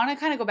I want to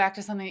kind of go back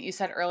to something that you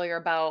said earlier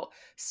about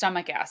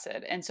stomach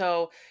acid. And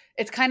so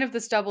it's kind of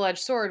this double-edged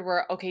sword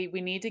where, okay,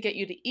 we need to get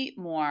you to eat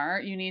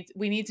more.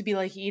 We need to be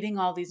like eating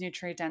all these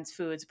nutrient dense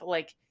foods, but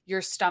like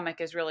your stomach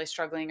is really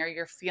struggling or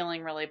you're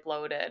feeling really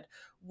bloated.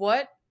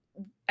 What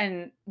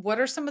what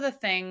are some of the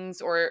things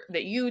or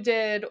that you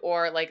did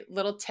or like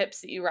little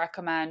tips that you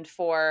recommend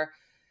for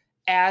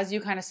as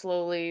you kind of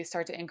slowly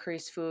start to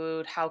increase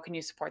food, how can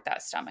you support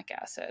that stomach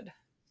acid?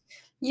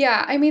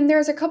 Yeah, I mean,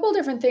 there's a couple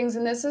different things,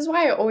 and this is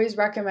why I always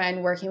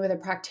recommend working with a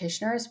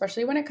practitioner,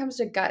 especially when it comes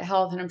to gut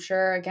health. And I'm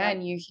sure, Yep.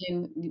 again, you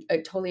can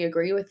totally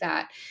agree with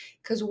that.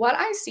 Because what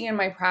I see in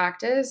my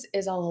practice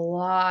is a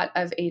lot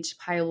of H.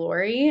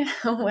 pylori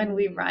when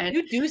we Mm. run.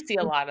 You do see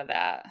a lot of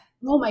that.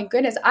 Oh my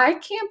goodness. I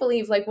can't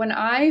believe like when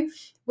I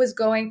was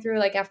going through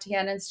like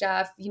FTN and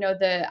stuff,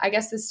 I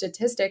guess the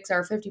statistics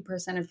are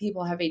 50% of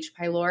people have H.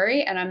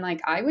 pylori. And I'm like,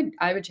 I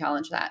would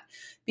challenge that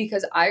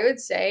because I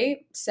would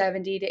say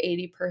 70 to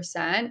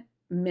 80%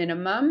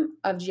 minimum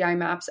of GI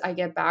maps I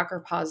get back are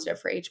positive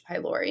for H.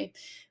 pylori,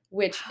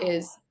 which Wow.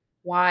 is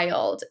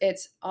wild.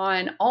 It's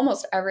on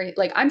almost every,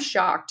 like I'm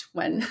shocked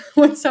when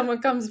when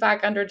someone comes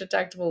back under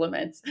detectable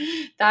limits.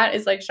 That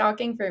is like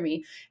shocking for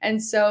me.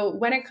 And so,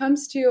 when it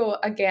comes to,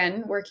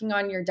 again, working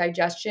on your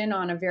digestion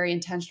on a very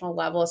intentional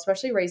level,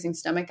 especially raising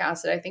stomach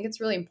acid, I think it's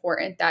really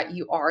important that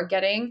you are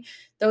getting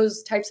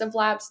those types of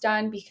labs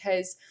done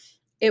because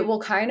it will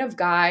kind of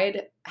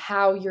guide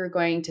how you're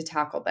going to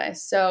tackle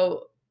this.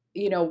 So,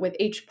 with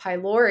H.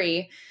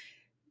 pylori,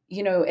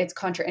 it's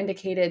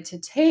contraindicated to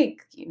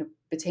take,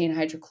 betaine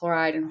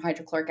hydrochloride and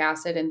hydrochloric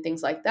acid and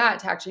things like that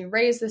to actually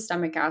raise the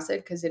stomach acid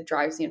because it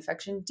drives the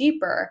infection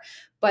deeper.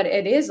 But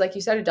it is, like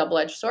you said, a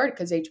double-edged sword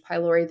because H.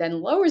 pylori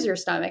then lowers your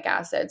stomach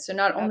acid. So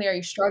not Yep. only are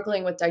you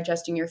struggling with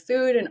digesting your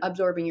food and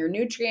absorbing your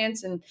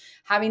nutrients and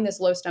having this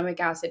low stomach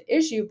acid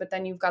issue, but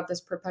then you've got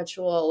this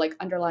perpetual like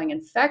underlying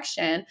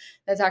infection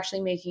that's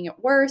actually making it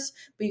worse,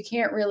 but you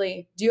can't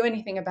really do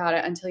anything about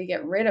it until you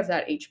get rid of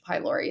that H.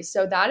 pylori.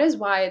 So that is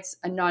why it's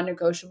a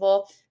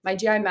non-negotiable. My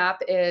GI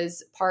map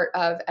is part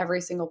of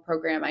every single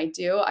program I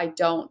do. I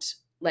don't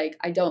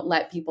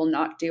let people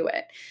not do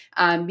it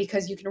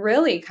because you can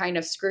really kind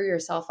of screw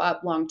yourself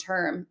up long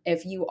term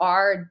if you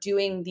are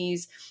doing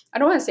these. I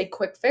don't want to say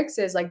quick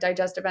fixes, like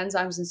digestive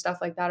enzymes and stuff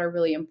like that are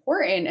really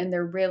important and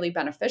they're really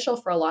beneficial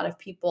for a lot of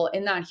people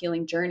in that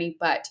healing journey,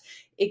 but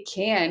it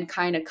can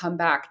kind of come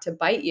back to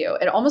bite you.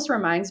 It almost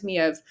reminds me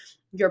of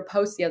your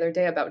post the other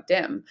day about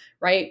DIM,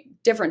 right?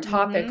 Different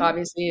topic. Mhm.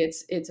 Obviously,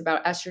 it's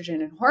about estrogen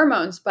and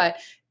hormones, but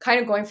kind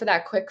of going for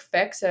that quick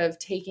fix of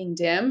taking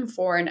DIM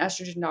for an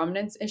estrogen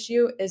dominance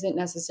issue isn't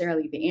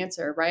necessarily the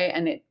answer, right?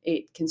 And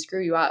it can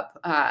screw you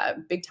up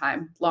big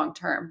time long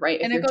term,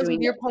 right? If And it you're goes with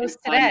doing your it in post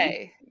fun.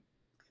 today.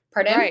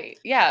 Pardon? Right.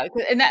 Yeah.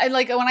 And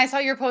like when I saw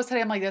your post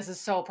today, I'm like, this is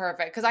so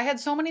perfect. Cause I had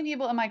so many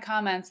people in my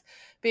comments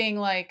being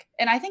like,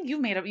 and I think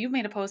you've made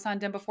a post on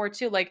Dim before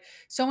too. Like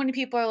so many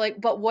people are like,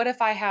 but what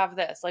if I have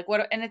this? Like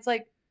what, and it's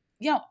like,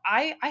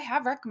 I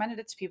have recommended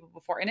it to people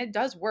before and it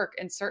does work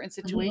in certain Mhm.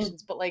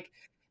 situations. But like,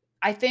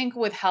 I think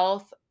with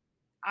health,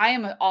 I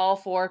am all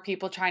for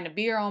people trying to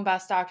be your own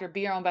best doctor,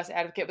 be your own best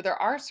advocate. But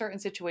there are certain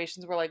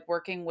situations where like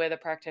working with a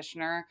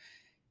practitioner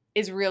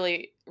is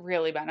really,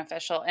 really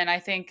beneficial. And I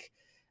think,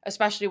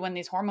 especially when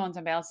these hormones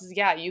imbalances,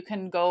 yeah, you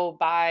can go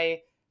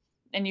buy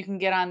and you can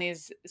get on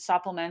these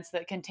supplements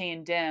that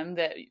contain DIM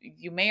that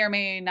you may or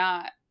may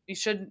not, you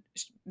should,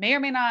 may or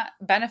may not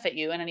benefit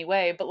you in any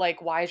way. But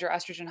like, why is your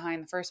estrogen high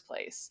in the first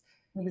place?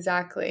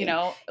 Exactly.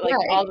 Like Yeah,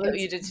 all that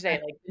you it's did today,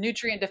 like the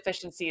nutrient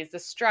deficiencies, the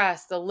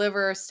stress, the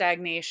liver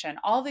stagnation,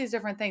 all these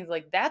different things,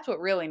 like that's what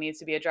really needs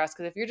to be addressed.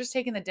 Because if you're just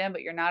taking the DIM,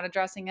 but you're not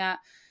addressing that,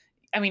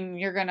 I mean,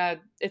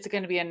 it's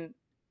going to be a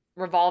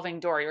revolving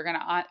door. You're going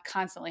to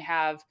constantly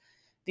have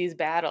these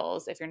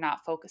battles if you're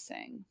not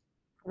focusing.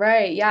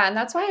 right. Yeah. And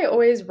that's why I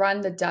always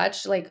run the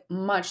Dutch like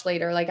much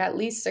later, like at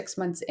least 6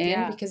 months in,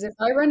 Yeah. because if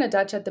I run a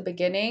Dutch at the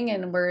beginning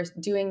and we're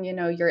doing,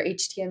 your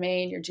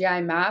HTMA and your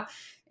GI map,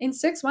 in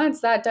 6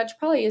 months, that Dutch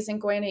probably isn't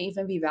going to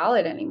even be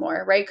valid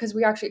anymore, right? Because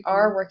we actually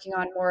are Mhm. working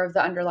on more of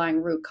the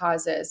underlying root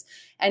causes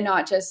and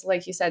not just,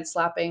 like you said,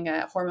 slapping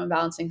a hormone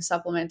balancing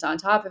supplement on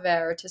top of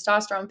it or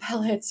testosterone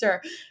pellets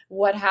or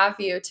what have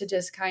you to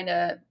just kind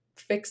of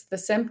fix the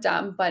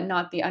symptom but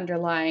not the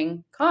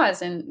underlying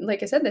cause. And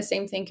like I said, the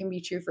same thing can be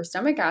true for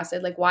stomach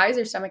acid. Like, why is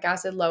your stomach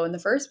acid low in the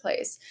first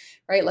place?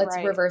 Right? Let's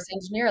Right. reverse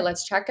engineer.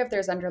 Let's check if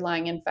there's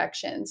underlying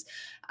infections.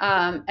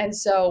 And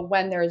so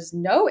when there's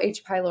no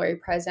H pylori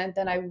present,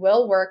 then I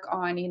will work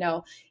on,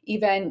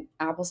 even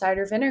apple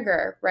cider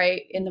vinegar,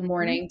 right, in the Mhm.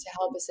 morning to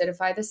help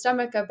acidify the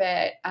stomach a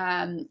bit,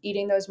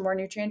 eating those more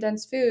nutrient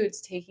dense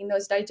foods, taking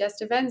those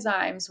digestive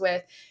enzymes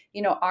with,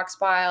 ox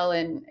bile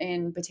and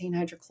betaine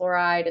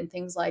hydrochloride and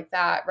things like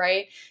that,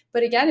 right?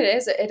 But again,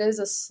 it is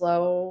a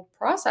slow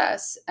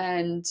process,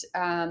 and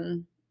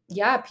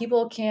yeah,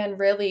 people can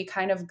really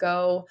kind of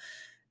go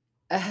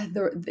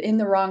in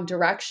the wrong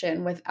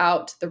direction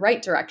without the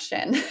right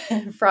direction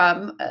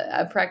from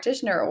a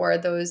practitioner or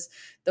those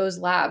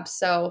labs.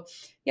 So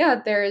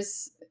yeah,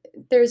 there's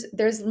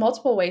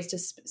multiple ways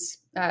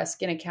to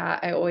skin a cat,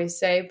 I always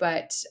say,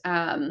 but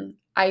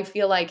I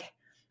feel like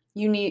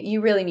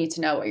you really need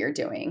to know what you're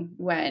doing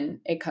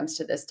when it comes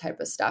to this type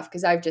of stuff,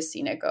 because I've just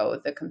seen it go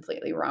the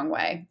completely wrong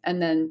way,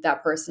 and then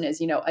that person is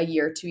a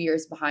year 2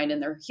 years behind in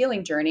their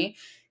healing journey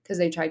because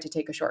they tried to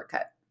take a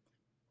shortcut.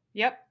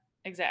 Yep.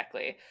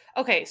 Exactly.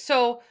 Okay.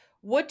 So,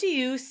 what do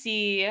you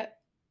see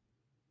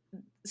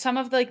some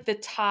of like the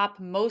top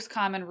most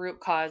common root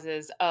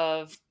causes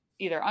of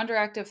either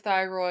underactive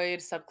thyroid,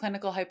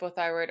 subclinical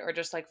hypothyroid, or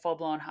just like full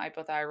blown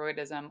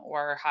hypothyroidism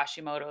or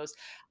Hashimoto's?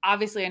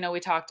 Obviously, I know we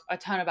talked a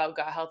ton about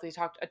gut health. We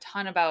talked a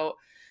ton about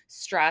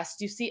stress.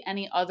 Do you see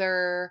any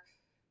other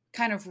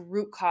kind of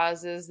root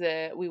causes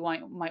that we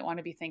might want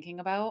to be thinking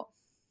about?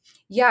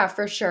 Yeah,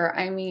 for sure.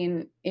 I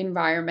mean,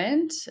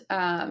 environment,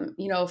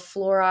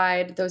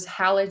 fluoride, those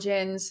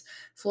halogens,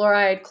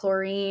 fluoride,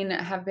 chlorine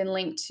have been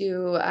linked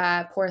to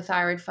poor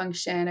thyroid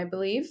function. I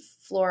believe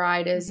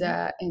fluoride is Hmm.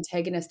 an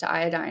antagonist to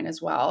iodine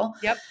as well.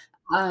 Yep.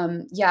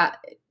 Yeah,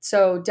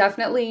 so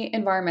definitely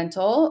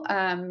environmental.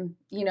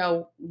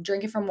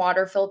 Drinking from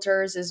water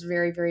filters is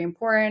very, very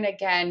important.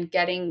 Again,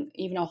 getting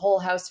even a whole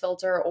house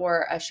filter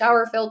or a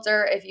shower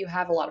filter if you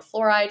have a lot of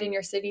fluoride in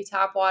your city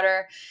tap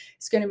water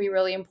is going to be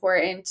really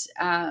important.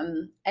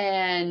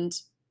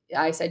 And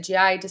I said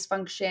GI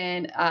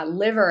dysfunction,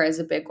 liver is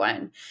a big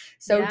one.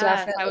 So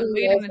Yes, I definitely was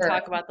waiting to liver.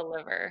 talk about the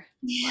liver.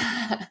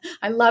 Yeah,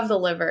 I love the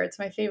liver. It's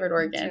my favorite Me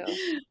organ. too.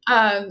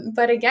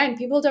 But again,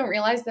 people don't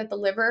realize that the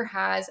liver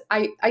has,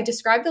 I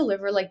describe the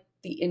liver like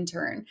the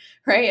intern,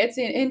 right? It's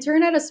an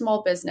intern at a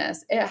small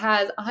business. It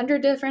has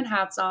 100 different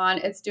hats on.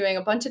 It's doing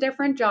a bunch of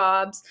different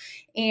jobs.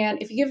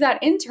 And if you give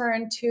that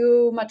intern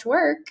too much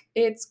work,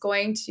 it's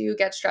going to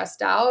get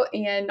stressed out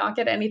and not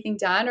get anything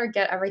done or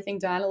get everything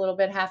done a little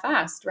bit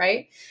half-assed,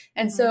 right?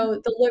 And Hmm.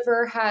 so the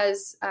liver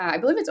has, I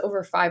believe it's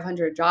over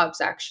 500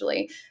 jobs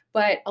actually,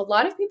 but a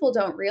lot of people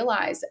don't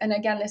realize. And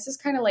again, this is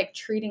kind of like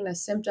treating the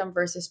symptom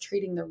versus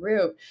treating the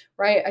root,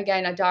 right?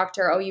 Again, a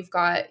doctor, oh, you've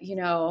got,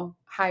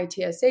 high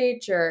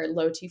TSH or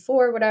low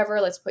T4,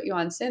 whatever. Let's put you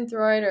on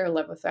Synthroid or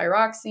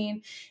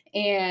levothyroxine.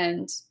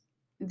 And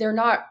they're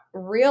not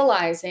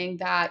realizing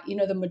that,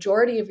 the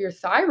majority of your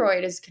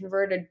thyroid is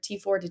converted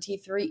T4 to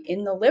T3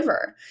 in the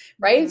liver,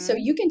 right? So Hmm.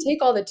 you can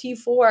take all the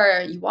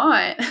T4 you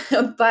want,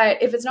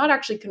 but if it's not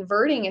actually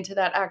converting into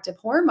that active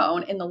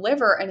hormone in the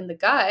liver and in the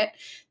gut,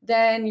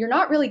 then you're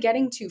not really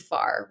getting too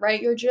far,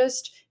 right? You're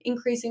just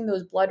increasing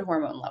those blood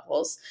hormone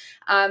levels.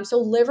 So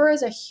liver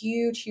is a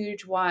huge,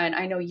 huge one.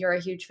 I know you're a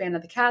huge fan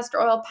of the castor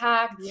oil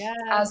pack,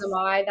 as am Yes.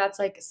 I. That's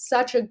like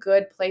such a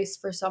good place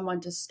for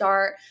someone to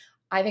start.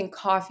 I think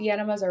coffee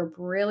enemas are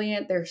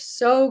brilliant. They're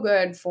so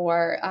good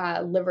for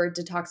liver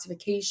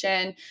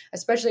detoxification,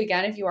 especially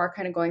again, if you are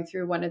kind of going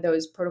through one of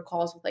those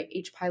protocols with like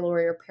H.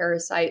 pylori or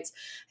parasites.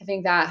 I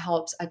think that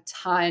helps a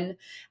ton.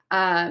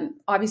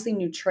 Obviously,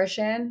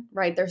 nutrition,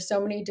 right? There's so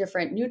many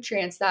different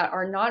nutrients that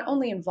are not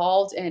only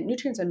involved in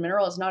nutrients and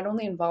minerals, not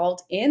only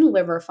involved in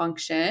liver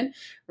function,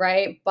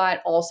 right?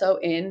 But also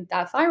in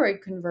that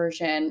thyroid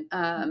conversion.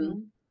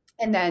 Mhm.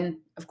 And then,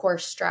 of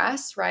course,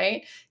 stress,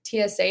 right?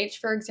 TSH,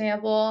 for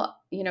example,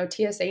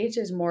 TSH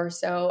is more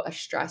so a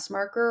stress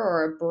marker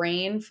or a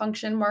brain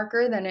function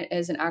marker than it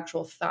is an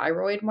actual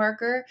thyroid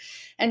marker.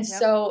 And Yep.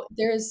 so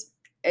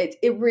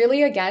it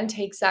really again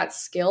takes that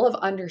skill of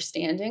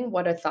understanding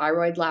what a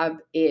thyroid lab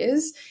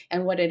is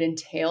and what it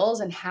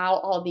entails and how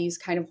all these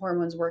kind of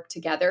hormones work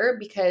together,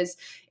 because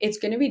it's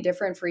going to be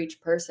different for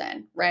each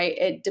person, right?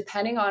 It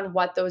depending on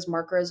what those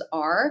markers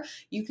are,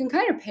 you can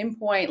kind of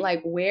pinpoint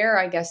like where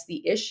I guess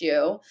the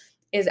issue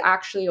is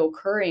actually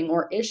occurring,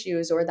 or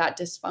issues or that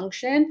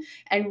dysfunction,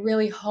 and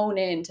really hone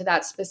in to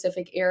that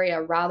specific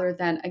area rather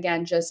than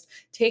again just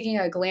taking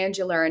a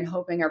glandular and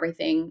hoping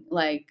everything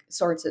like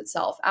sorts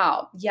itself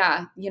out.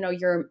 Yeah,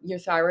 your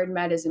thyroid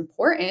med is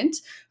important,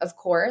 of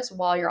course,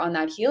 while you're on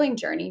that healing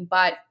journey,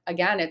 but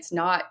again, it's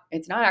not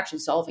actually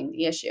solving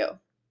the issue.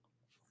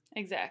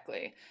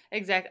 Exactly.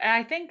 Exactly. And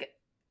I think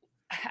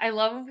I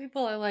love when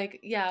people are like,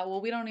 yeah,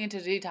 well, we don't need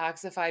to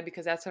detoxify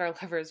because that's what our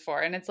liver is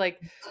for. And it's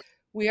like,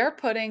 we are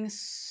putting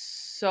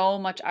so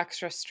much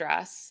extra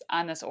stress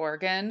on this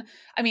organ.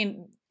 I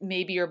mean,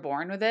 maybe you're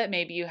born with it.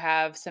 Maybe you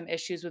have some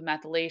issues with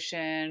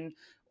methylation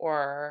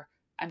or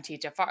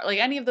MTHFR, like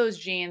any of those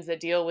genes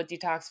that deal with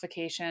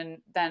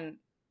detoxification, then,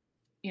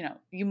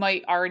 you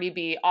might already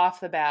be off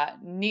the bat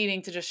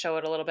needing to just show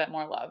it a little bit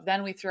more love.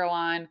 Then we throw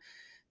on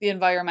the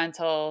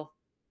environmental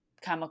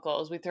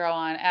chemicals, we throw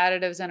on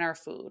additives in our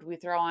food, we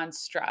throw on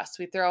stress,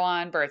 we throw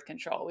on birth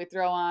control, we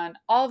throw on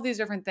all of these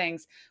different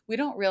things. We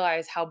don't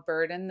realize how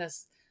burdened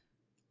this,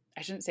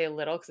 I shouldn't say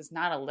little because it's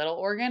not a little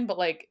organ, but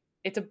like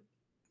it's a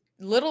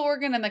little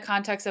organ in the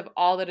context of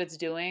all that it's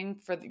doing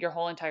for your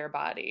whole entire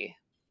body.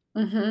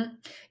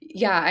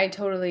 Yeah, I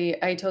totally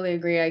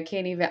agree. I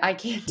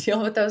can't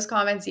deal with those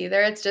comments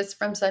either. It's just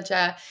from such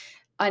a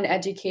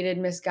uneducated,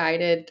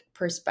 misguided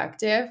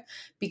perspective,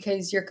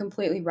 because you're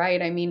completely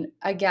right. I mean,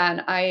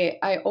 again,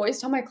 I always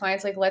tell my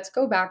clients like let's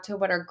go back to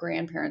what our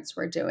grandparents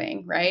were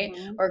doing, right?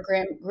 Hmm. Or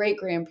great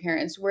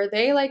grandparents. Were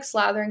they like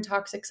slathering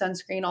toxic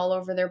sunscreen all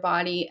over their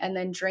body and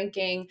then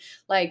drinking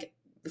like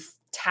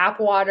tap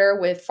water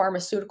with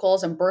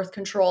pharmaceuticals and birth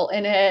control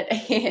in it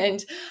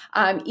and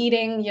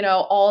eating,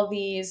 all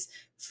these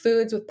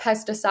foods with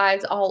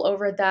pesticides all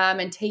over them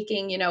and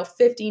taking,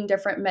 15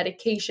 different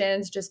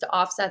medications just to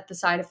offset the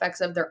side effects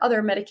of their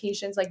other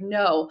medications? Like,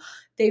 no,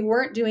 they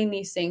weren't doing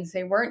these things.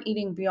 They weren't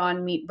eating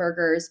Beyond Meat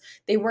burgers.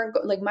 They weren't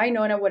like my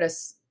Nona would have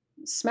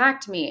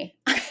smacked me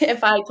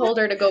if I told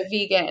her to go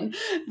vegan,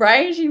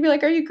 right? She'd be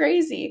like, "Are you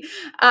crazy?"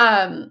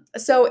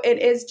 So it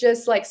is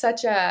just like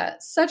such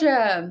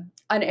a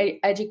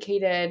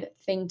uneducated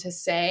thing to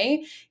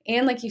say.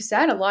 And like you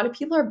said, a lot of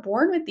people are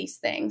born with these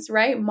things,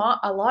 right?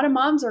 A lot of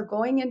moms are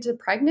going into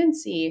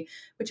pregnancy,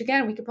 which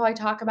again, we could probably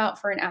talk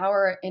about for an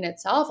hour in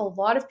itself. A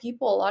lot of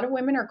people, a lot of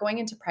women are going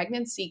into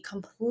pregnancy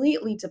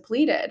completely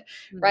depleted,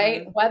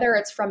 right? Hmm. Whether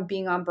it's from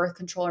being on birth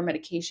control or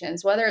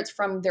medications, whether it's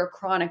from their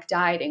chronic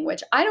dieting,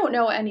 which I don't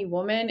know any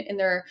woman in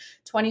their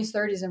 20s,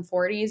 30s, and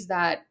 40s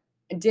that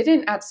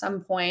didn't at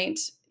some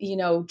point,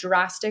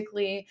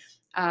 drastically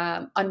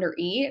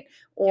undereat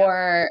Yep.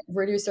 or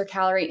reduce their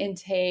calorie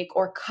intake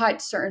or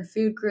cut certain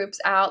food groups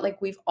out.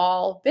 Like we've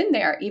all been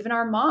there, even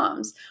our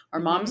moms. Our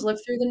moms Hmm.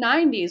 lived through the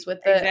 90s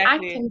with the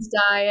Exactly. Atkins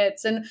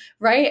diets, and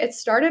right, it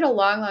started a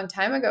long, long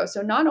time ago.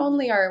 So not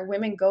only are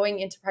women going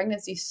into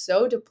pregnancy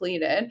so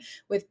depleted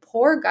with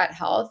poor gut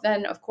health,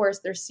 then of course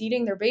they're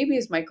seeding their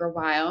baby's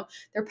microbiome,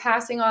 they're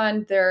passing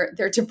on their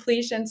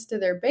depletions to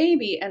their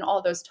baby and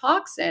all those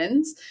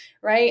toxins,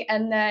 right?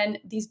 And then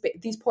these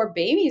poor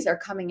babies are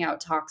coming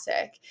out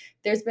toxic.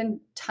 There's been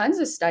tons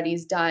of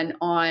studies done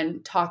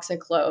on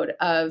toxic load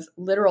of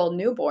literal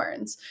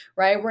newborns,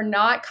 right? We're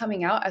not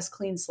coming out as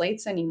clean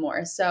slates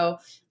anymore. So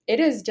it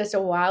is just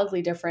a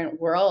wildly different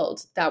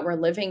world that we're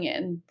living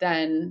in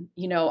than,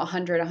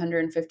 100,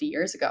 150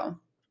 years ago.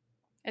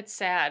 It's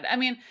sad. I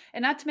mean,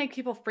 and not to make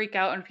people freak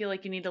out and feel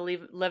like you need to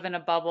live in a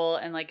bubble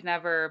and like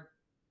never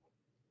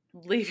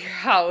leave your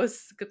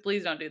house.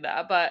 Please don't do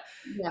that. But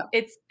Yeah.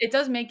 it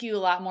does make you a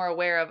lot more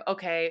aware of,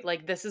 okay,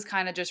 like this is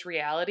kind of just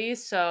reality.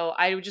 So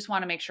I would just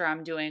want to make sure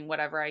I'm doing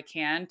whatever I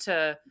can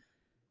to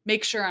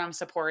make sure I'm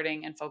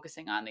supporting and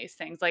focusing on these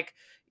things. Like,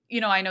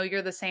 I know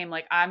you're the same.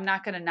 Like, I'm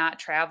not going to not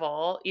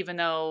travel, even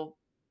though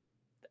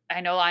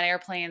I know on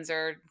airplanes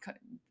are,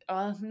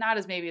 well, not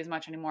as maybe as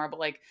much anymore, but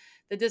like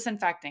the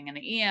disinfecting and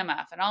the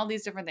EMF and all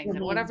these different things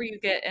and Mhm. whatever you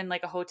get in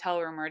like a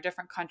hotel room or a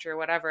different country or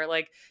whatever,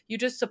 like you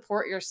just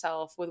support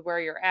yourself with where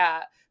you're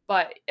at.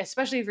 But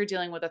especially if you're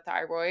dealing with a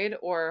thyroid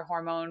or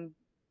hormone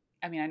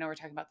I mean, I know we're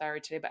talking about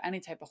thyroid today, but any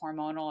type of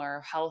hormonal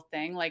or health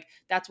thing, like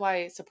that's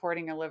why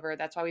supporting your liver,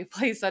 that's why we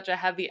place such a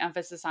heavy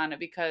emphasis on it,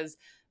 because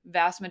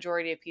vast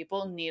majority of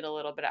people need a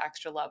little bit of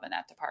extra love in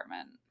that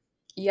department.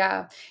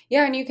 Yeah.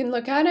 Yeah. And you can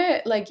look at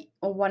it like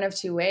one of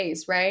two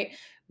ways, right?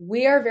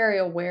 We are very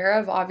aware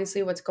of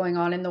obviously what's going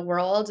on in the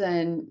world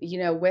and,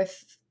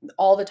 with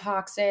all the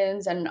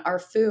toxins and our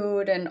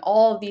food and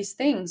all of these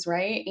things,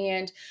 right?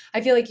 And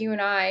I feel like you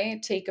and I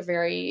take a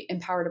very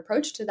empowered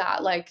approach to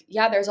that. Like,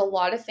 yeah, there's a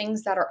lot of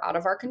things that are out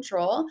of our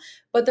control,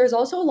 but there's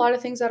also a lot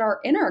of things that are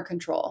in our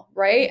control,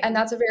 right? And Mhm.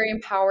 that's a very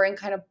empowering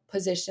kind of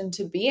position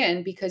to be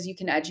in because you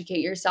can educate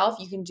yourself,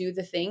 you can do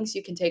the things,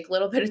 you can take a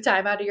little bit of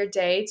time out of your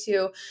day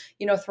to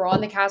throw on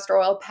the castor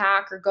oil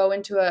pack or go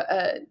into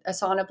a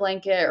sauna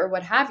blanket or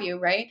what have you,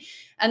 right?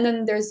 And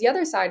then there's the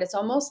other side. It's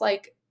almost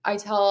like I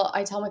tell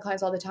my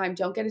clients all the time,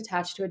 don't get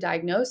attached to a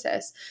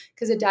diagnosis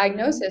because a Mhm.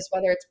 diagnosis,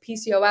 whether it's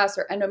PCOS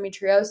or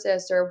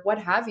endometriosis or what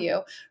have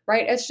you,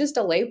 right? It's just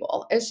a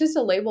label. It's just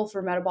a label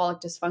for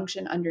metabolic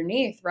dysfunction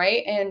underneath,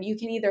 right? And you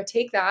can either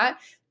take that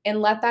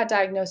and let that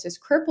diagnosis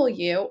cripple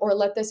you or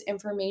let this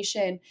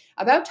information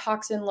about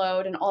toxin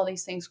load and all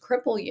these things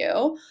cripple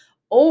you,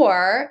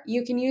 or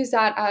you can use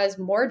that as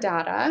more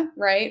data,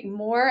 right?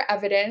 More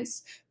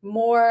evidence,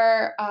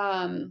 more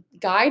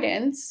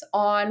guidance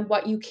on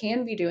what you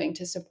can be doing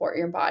to support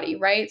your body,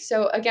 right?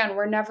 So again,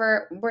 we're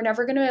never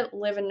going to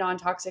live a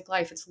non-toxic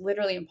life. It's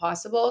literally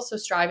impossible. So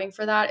striving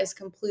for that is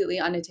completely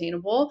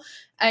unattainable,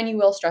 and you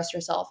will stress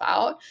yourself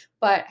out.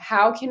 But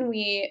how can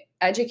we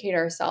educate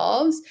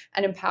ourselves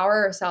and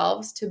empower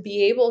ourselves to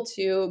be able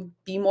to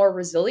be more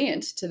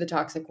resilient to the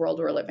toxic world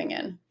we're living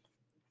in?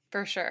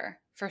 For sure.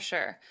 For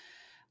sure.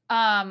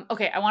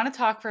 Okay, I want to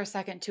talk for a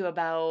second too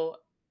about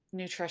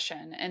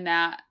nutrition and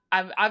that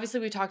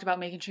obviously we talked about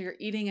making sure you're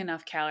eating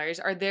enough calories.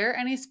 Are there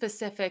any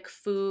specific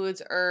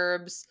foods,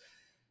 herbs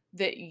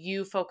that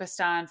you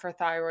focused on for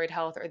thyroid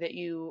health or that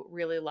you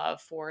really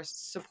love for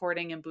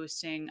supporting and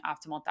boosting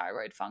optimal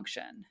thyroid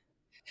function?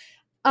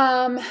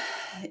 Um,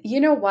 you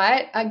know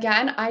what?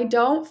 Again, I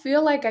don't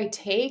feel like I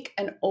take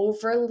an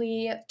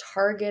overly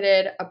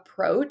targeted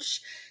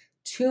approach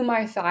to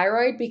my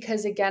thyroid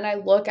because, again, I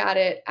look at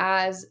it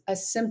as a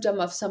symptom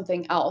of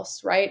something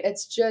else, right?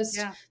 It's just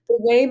Yeah. the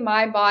way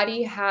my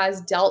body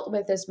has dealt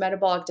with this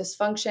metabolic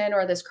dysfunction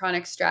or this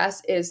chronic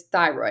stress is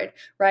thyroid,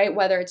 right?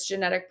 Whether it's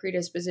genetic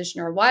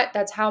predisposition or what,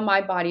 that's how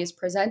my body is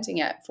presenting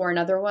it. For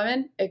another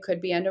woman, it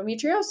could be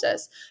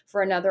endometriosis.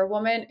 For another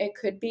woman, it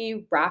could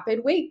be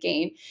rapid weight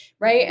gain,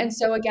 right? And Hmm.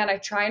 so again, I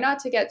try not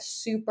to get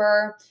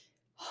super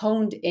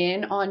honed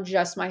in on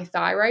just my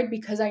thyroid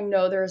because I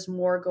know there's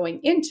more going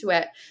into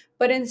it.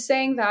 But in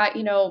saying that,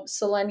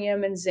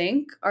 selenium and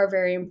zinc are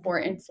very Hmm.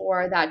 important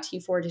for that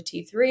T4 to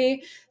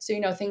T3. So,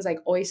 things like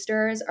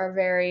oysters are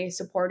very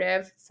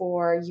supportive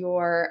for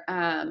your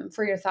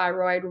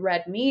thyroid.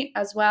 Red meat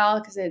as well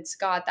because it's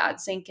got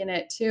that zinc in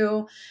it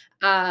too.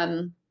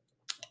 Um,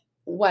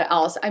 what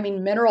else? I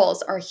mean,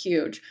 minerals are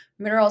huge.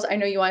 Minerals, I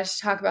know you wanted to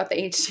talk about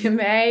the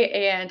HTMA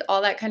and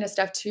all that kind of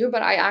stuff too,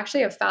 but I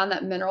actually have found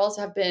that minerals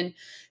have been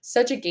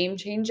such a game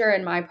changer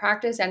in my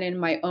practice and in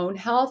my own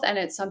health. And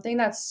it's something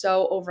that's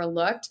so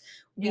overlooked.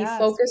 We Yes,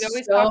 we focus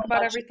always so talk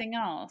about much. everything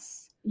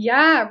else.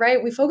 Yeah,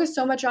 right. We focus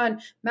so much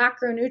on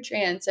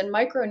macronutrients and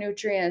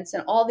micronutrients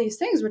and all these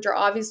things, which are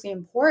obviously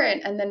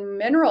important. And then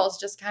minerals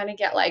just kind of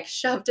get like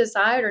shoved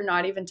aside or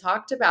not even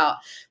talked about.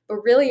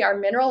 But really, our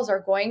minerals are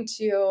going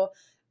to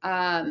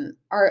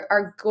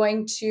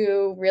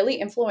really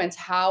influence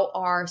how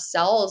our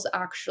cells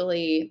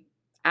actually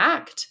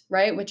act,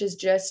 right? Which is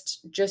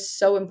just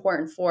so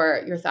important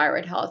for your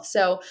thyroid health.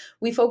 So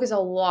we focus a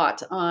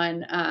lot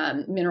on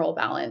mineral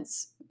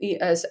balance,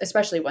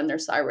 especially when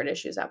there's thyroid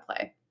issues at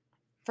play.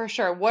 For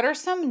sure. What are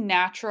some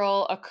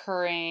natural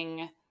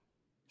occurring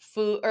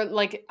food or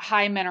like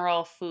high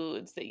mineral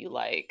foods that you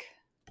like?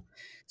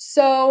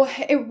 So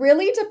it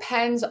really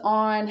depends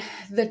on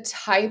the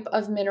type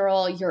of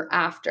mineral you're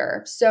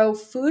after. So,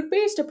 food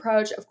based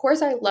approach, of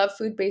course, I love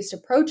food based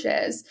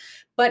approaches.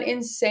 But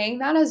in saying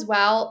that as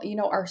well,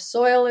 our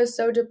soil is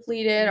so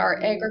depleted. Our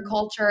Mhm.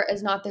 agriculture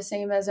is not the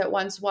same as it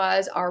once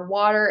was. Our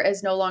water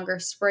is no longer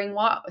spring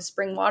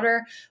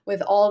water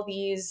with all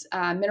these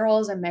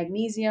minerals and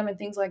magnesium and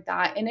things like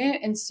that in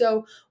it. And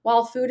so,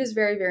 while food is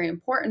very, very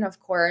important, of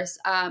course,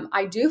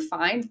 I do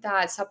find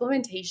that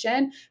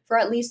supplementation for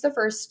at least the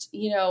first,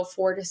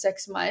 4 to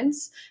 6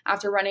 months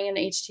after running an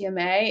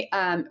HTMA,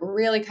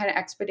 really kind of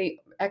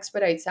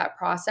expedites that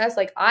process.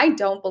 Like, I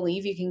don't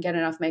believe you can get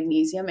enough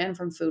magnesium in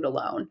from food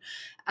alone.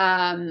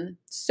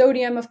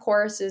 Sodium, of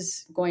course,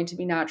 is going to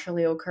be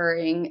naturally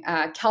occurring.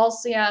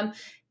 Calcium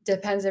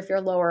depends if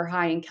you're low or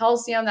high in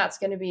calcium. That's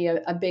going to be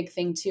a big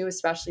thing too,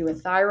 especially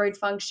with thyroid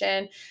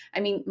function. I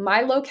mean,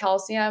 my low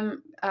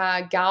calcium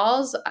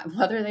gals,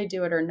 whether they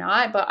do it or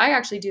not, but I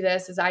actually do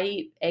this is I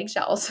eat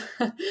eggshells.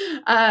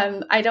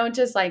 I don't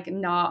just like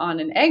gnaw on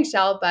an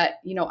eggshell, but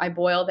I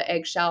boil the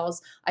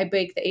eggshells, I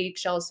bake the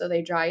eggshells so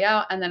they dry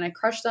out, and then I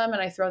crush them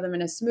and I throw them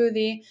in a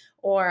smoothie,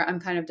 or I'm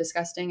kind of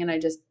disgusting and I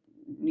just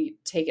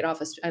take it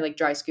off. I like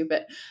dry scoop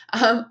it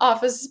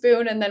off a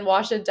spoon and then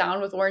wash it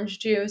down with orange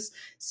juice.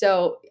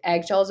 So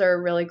eggshells are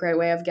a really great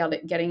way of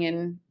getting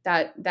in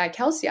that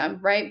calcium,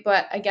 right?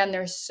 But again,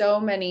 there's so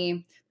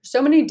many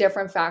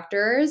different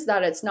factors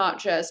that it's not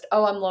just,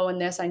 oh, I'm low in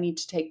this, I need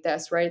to take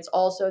this, right? It's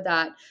also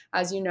that,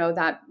 as you know,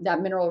 that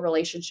mineral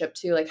relationship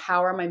too, like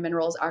how are my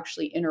minerals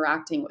actually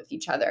interacting with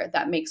each other?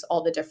 That makes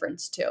all the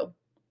difference too.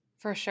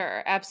 For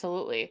sure.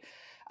 Absolutely.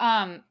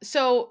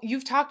 So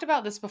you've talked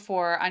about this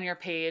before on your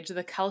page,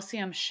 the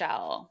calcium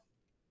shell.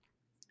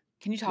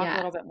 Can you talk a Yeah.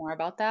 little bit more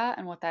about that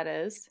and what that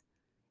is?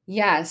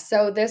 Yeah,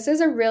 so this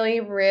is a really,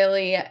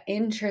 really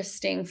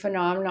interesting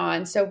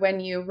phenomenon. So when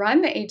you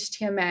run the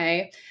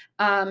HTMA,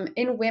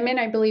 in women,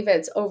 I believe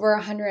it's over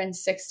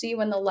 160.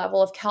 When the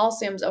level of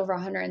calcium is over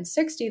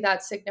 160,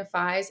 that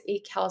signifies a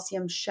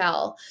calcium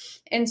shell.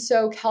 And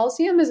so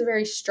calcium is a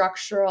very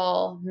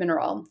structural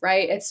mineral,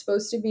 right? It's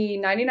supposed to be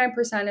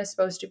 99% is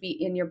supposed to be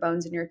in your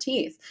bones and your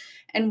teeth.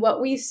 And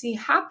what we see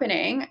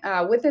happening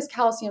with this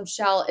calcium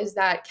shell is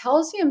that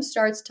calcium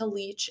starts to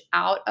leach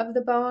out of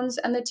the bones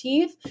and the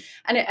teeth,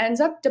 and it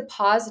ends up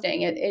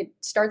depositing. It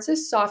starts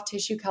as soft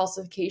tissue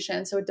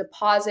calcification. So it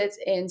deposits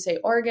in, say,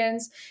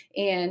 organs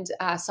and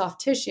soft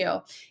tissue.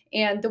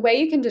 And the way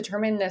you can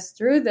determine this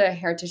through the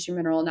hair tissue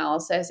mineral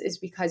analysis is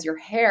because your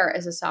hair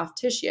is a soft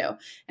tissue.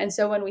 And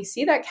so when we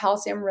see that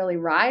calcium really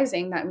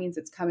rising, that means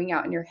it's coming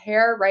out in your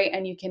hair, right?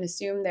 And you can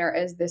assume there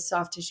is this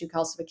soft tissue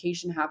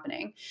calcification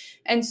happening.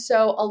 And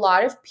so a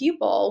lot of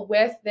people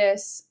with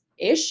this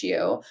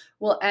issue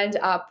will end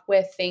up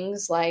with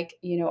things like,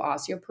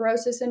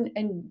 osteoporosis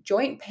and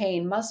joint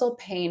pain, muscle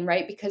pain,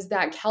 right? Because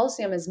that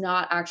calcium is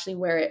not actually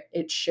where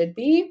it should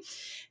be.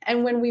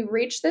 And when we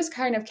reach this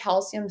kind of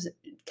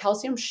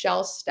calcium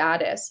shell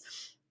status,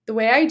 the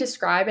way I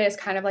describe it is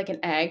kind of like an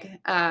egg,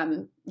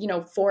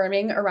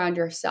 forming around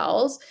your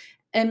cells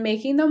and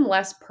making them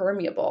less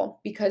permeable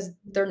because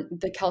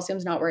the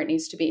calcium's not where it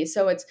needs to be.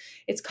 So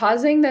it's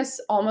causing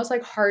this almost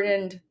like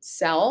hardened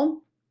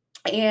cell,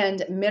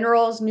 and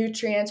minerals,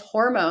 nutrients,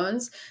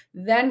 hormones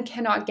then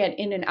cannot get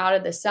in and out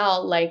of the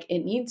cell like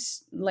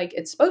it's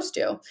supposed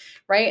to,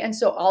 right? And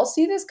so I'll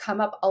see this come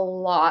up a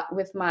lot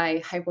with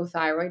my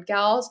hypothyroid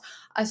gals,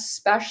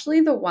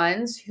 especially the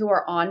ones who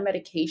are on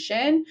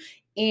medication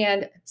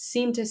and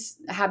seem to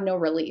have no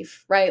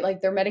relief, right? Like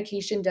their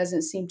medication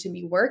doesn't seem to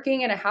be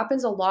working, and it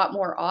happens a lot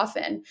more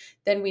often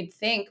than we'd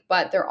think.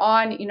 But they're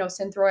on,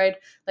 Synthroid,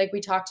 like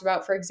we talked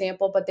about, for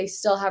example, but they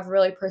still have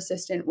really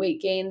persistent weight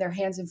gain. Their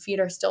hands and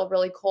feet are still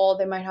really cold.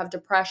 They might have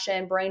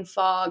depression, brain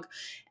fog,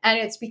 and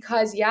it's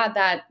because, yeah,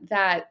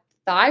 that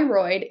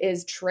thyroid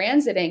is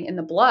transiting in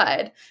the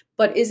blood,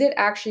 but is it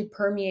actually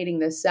permeating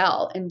the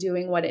cell and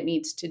doing what it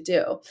needs to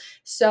do?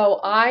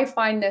 So I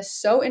find this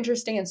so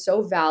interesting and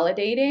so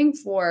validating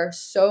for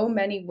so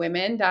many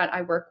women that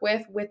I work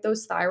with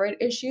those thyroid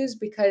issues,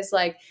 because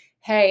like,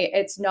 hey,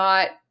 it's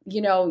not,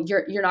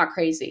 you're not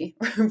crazy,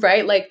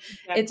 right? Like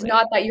it's Exactly.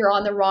 not that you're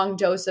on the wrong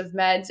dose of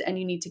meds and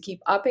you need to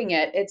keep upping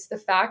it. It's the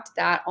fact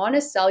that on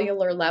a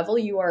cellular level,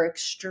 you are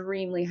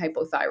extremely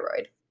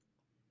hypothyroid.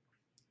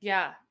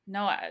 Yeah.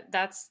 No,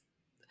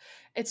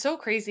 it's so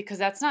crazy because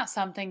that's not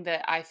something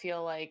that I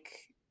feel like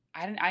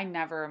I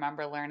never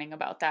remember learning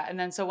about that. And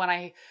then so when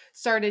I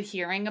started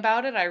hearing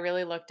about it, I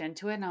really looked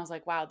into it and I was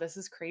like, wow, this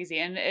is crazy.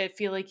 And I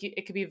feel like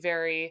it could be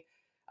very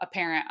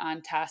apparent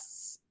on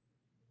tests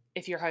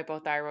if you're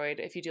hypothyroid,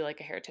 if you do like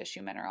a hair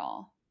tissue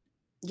mineral.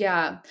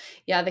 Yeah.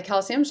 Yeah. The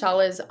calcium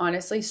shell is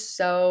honestly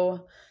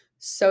so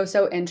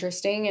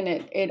interesting. And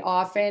it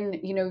often,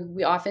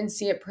 we often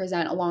see it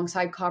present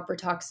alongside copper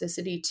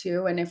toxicity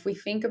too. And if we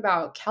think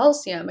about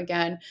calcium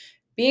again,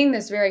 being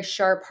this very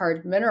sharp,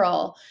 hard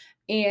mineral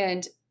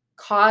and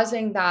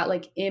causing that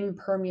like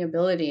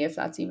impermeability, if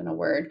that's even a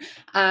word,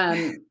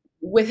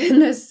 within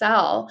the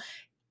cell,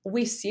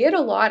 we see it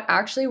a lot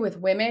actually with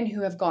women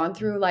who have gone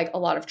through like a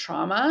lot of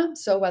trauma.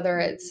 So whether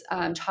it's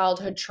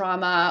childhood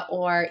trauma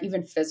or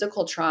even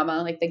physical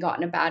trauma, like they got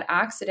in a bad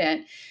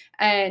accident,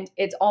 and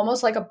it's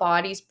almost like a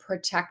body's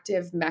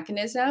protective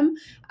mechanism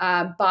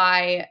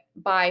by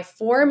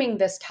forming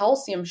this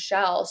calcium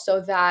shell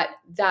so that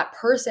that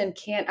person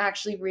can't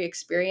actually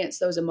re-experience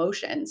those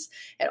emotions.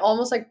 It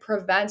almost like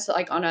prevents,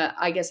 like on a,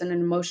 I guess, on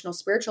an emotional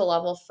spiritual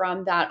level,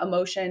 from that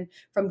emotion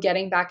from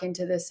getting back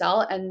into the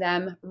cell and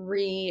them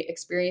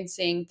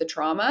re-experiencing the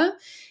trauma.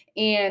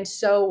 And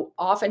so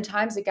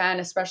oftentimes, again,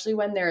 especially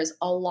when there's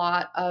a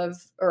lot of,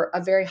 or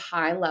a very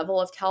high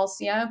level of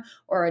calcium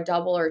or a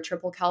double or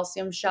triple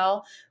calcium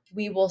shell,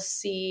 we will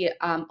see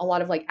a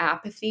lot of like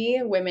apathy.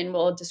 Women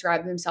will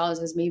describe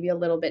themselves as maybe a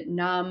little bit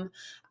numb,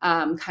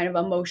 kind of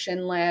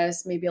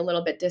emotionless, maybe a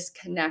little bit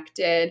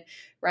disconnected,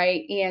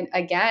 right? And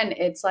again,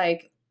 it's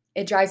like,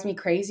 it drives me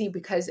crazy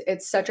because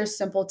it's such a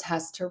simple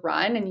test to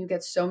run and you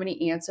get so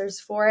many answers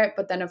for it.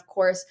 But then, of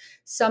course,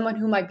 someone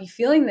who might be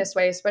feeling this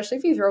way, especially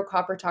if you throw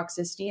copper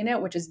toxicity in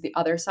it, which is the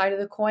other side of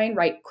the coin,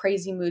 right?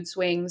 Crazy mood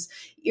swings,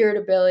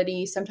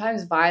 irritability,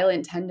 sometimes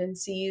violent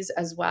tendencies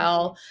as Mhm.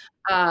 well,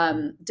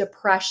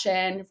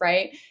 depression,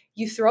 right?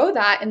 you throw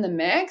that in the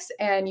mix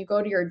and you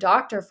go to your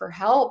doctor for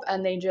help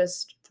and they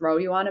just throw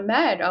you on a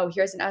med. Oh,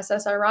 here's an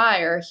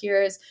SSRI, or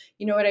here's,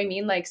 you know what I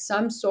mean? Like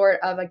some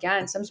sort of,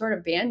 again, some sort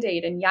of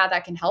band-aid. And yeah,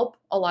 that can help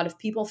a lot of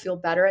people feel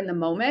better in the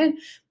moment,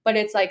 but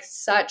it's like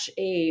such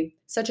a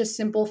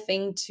simple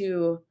thing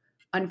to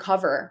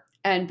uncover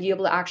and be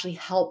able to actually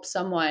help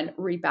someone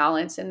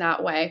rebalance in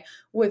that way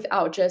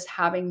without just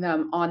having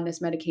them on this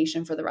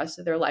medication for the rest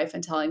of their life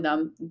and telling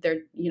them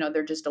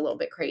they're just a little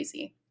bit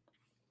crazy.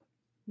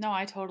 No,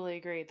 I totally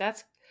agree.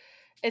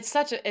 It's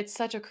such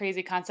a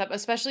crazy concept,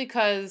 especially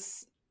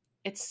because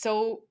it's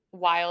so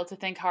wild to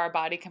think how our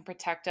body can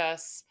protect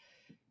us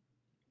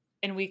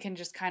and we can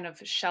just kind of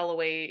shell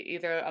away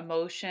either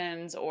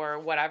emotions or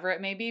whatever it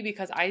may be.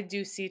 Because I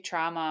do see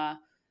trauma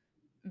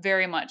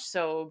very much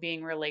so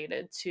being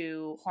related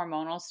to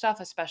hormonal stuff,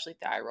 especially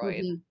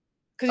thyroid. Mhm.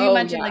 Because you Oh,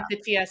 mentioned yeah. like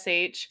the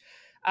TSH,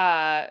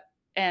 uh,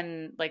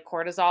 and like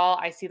cortisol.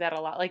 I see that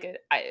a lot. Like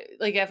I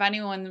like if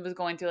anyone was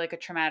going through like a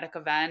traumatic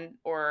event,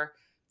 or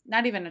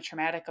not even a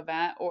traumatic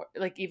event, or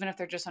like even if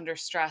they're just under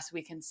stress,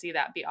 we can see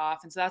that be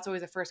off. And so that's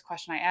always the first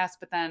question I ask.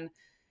 But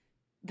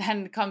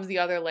then comes the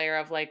other layer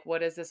of like,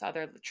 what is this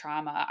other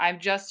trauma? I've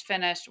just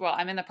finished, well,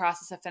 I'm in the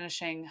process of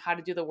finishing How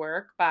to Do the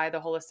Work by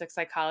the holistic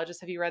psychologist.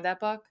 Have you read that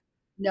book?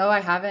 No, I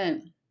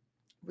haven't.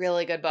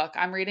 Really good book.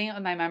 I'm reading it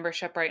with my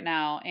membership right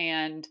now,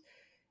 and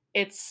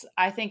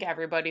I think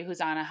everybody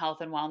who's on a health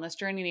and wellness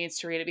journey needs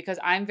to read it, because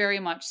I'm very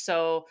much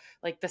so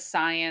like the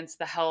science,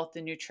 the health,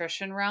 the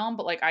nutrition realm,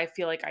 but like I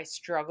feel like I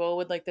struggle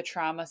with like the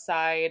trauma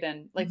side,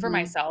 and like for Mhm.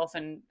 myself.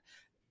 And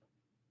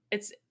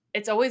it's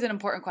it's always an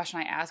important question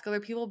I ask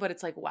other people, but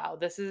it's like, wow,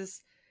 this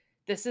is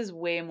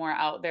way more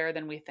out there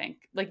than we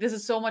think. Like this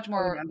is so much Oh,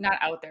 more yeah. not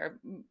out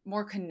there,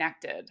 more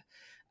connected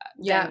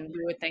Yeah. than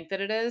we would think that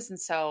it is. And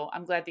so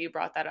I'm glad that you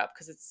brought that up,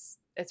 because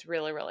it's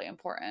really, really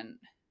important.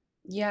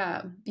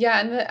 Yeah. Yeah,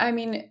 and I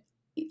mean,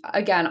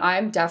 again,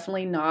 I'm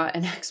definitely not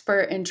an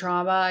expert in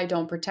trauma. I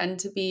don't pretend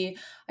to be.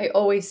 I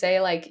always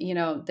say like,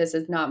 this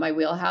is not my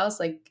wheelhouse.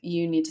 Like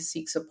you need to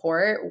seek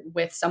support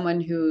with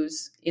someone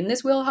who's in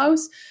this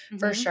wheelhouse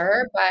for Hmm.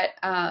 sure, but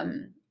But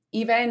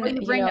even,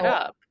 you bring it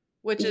up,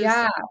 which is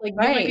yeah, like you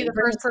might be right. the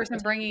Bring first it to the person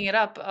bringing it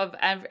up of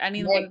right.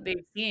 anyone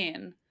they've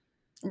seen.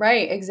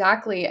 Right,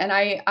 exactly. And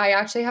I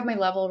actually have my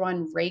level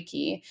 1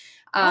 Reiki,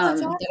 Oh,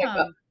 that's that I got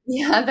awesome.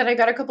 yeah, that I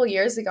got a couple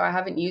years ago. I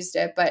haven't used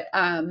it, but,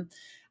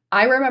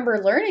 I remember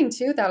learning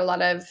too that a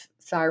lot of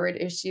thyroid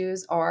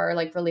issues are,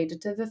 like,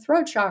 related to the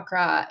throat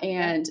chakra Yep.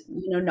 and,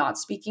 not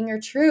speaking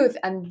your truth,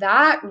 and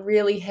that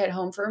really hit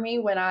home for me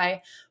when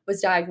I was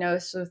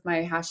diagnosed with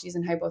my Hashimoto's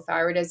and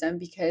hypothyroidism,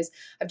 because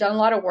I've done a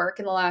lot of work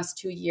in the last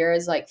 2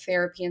 years, like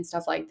therapy and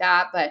stuff like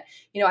that, but,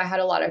 I had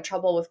a lot of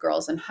trouble with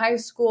girls in high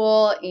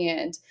school,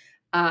 and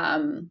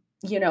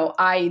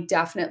I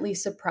definitely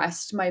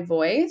suppressed my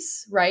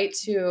voice, right,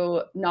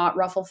 to not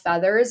ruffle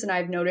feathers. And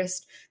I've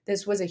noticed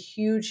this was a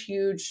huge,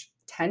 huge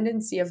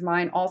tendency of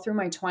mine all through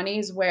my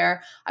 20s,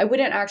 where I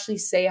wouldn't actually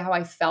say how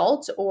I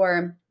felt,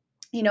 or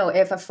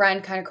if a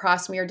friend kind of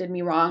crossed me or did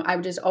me wrong, I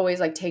would just always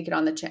like take it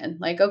on the chin.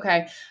 Like,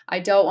 okay, I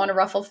don't want to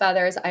ruffle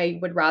feathers. I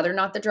would rather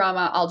not the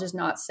drama. I'll just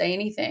not say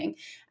anything.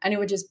 And it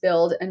would just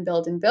build and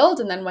build and build.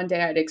 And then one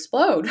day I'd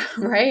explode,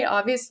 right?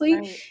 Obviously.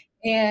 Right.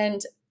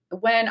 And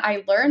when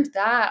I learned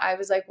that, I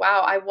was like,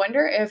 wow, I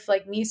wonder if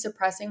like me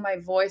suppressing my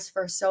voice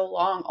for so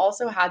long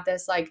also had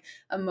this like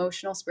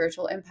emotional,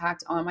 spiritual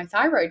impact on my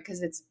thyroid,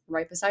 because it's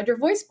right beside your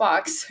voice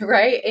box,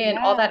 right? And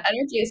all Yeah. that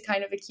energy is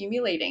kind of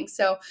accumulating.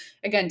 So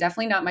again,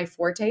 definitely not my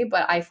forte,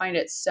 but I find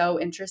it so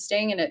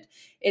interesting, and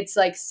it's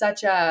like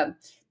such a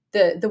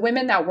the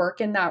women that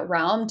work in that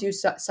realm do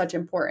such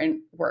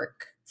important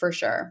work for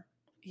sure.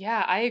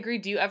 Yeah, I agree.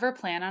 Do you ever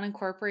plan on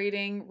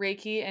incorporating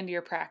Reiki into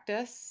your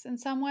practice in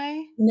some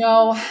way?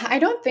 No, I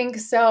don't think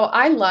so.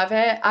 I love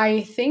it.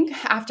 I think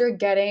after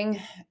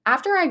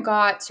I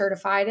got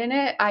certified in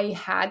it, I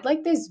had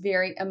like this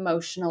very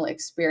emotional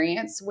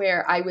experience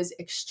where I was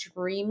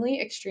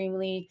extremely,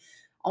 extremely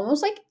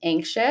almost like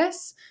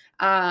anxious,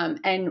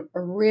 and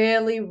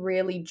really,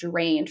 really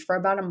drained for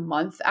about a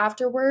month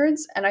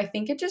afterwards. And I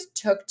think it just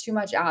took too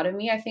much out of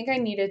me. I think I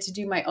needed to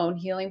do my own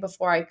healing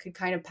before I could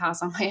kind of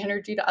pass on my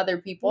energy to other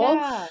people,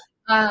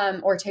 Yeah.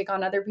 or take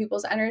on other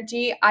people's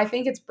energy. I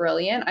think it's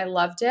brilliant. I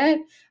loved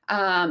it.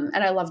 And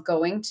I love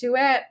going to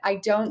it. I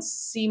don't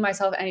see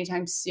myself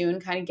anytime soon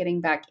kind of getting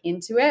back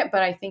into it,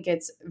 but I think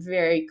it's a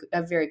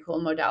very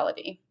cool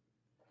modality.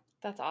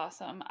 That's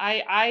awesome.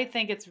 I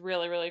think it's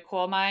really, really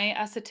cool. My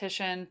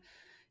esthetician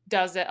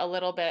does it a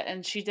little bit,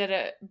 and she did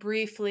it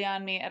briefly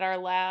on me at my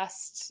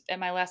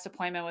last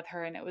appointment with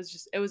her, and it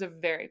was a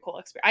very cool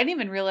experience. I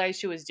didn't even realize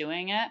she was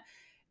doing it,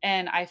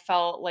 and I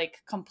felt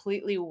like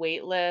completely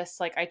weightless.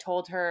 Like I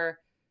told her,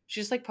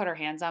 she just like put her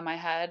hands on my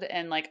head,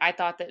 and like I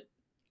thought that,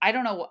 I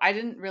don't know, I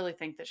didn't really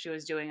think that she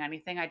was doing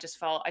anything. I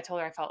told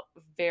her I felt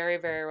very,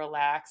 very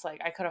relaxed.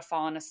 Like I could have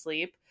fallen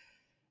asleep,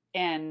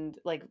 and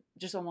like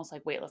just almost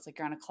like weightless, like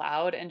you're on a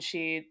cloud. And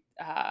she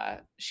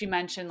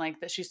mentioned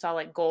like that she saw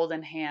like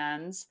golden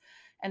hands.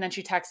 And then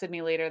she texted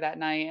me later that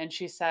night and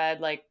she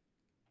said like,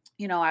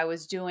 I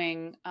was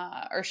doing,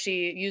 or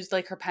she used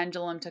like her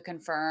pendulum to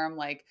confirm,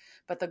 like,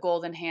 but the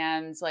golden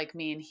hands like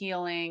mean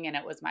healing, and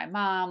it was my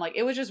mom. Like,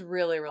 it was just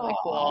really, really Oh,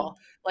 cool.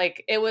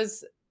 Like,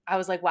 I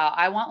was like, wow,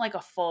 I want like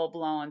a full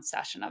blown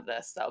session of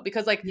this though,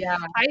 because like, yeah.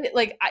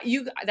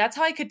 that's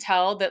how I could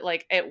tell that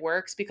like it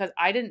works because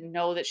I didn't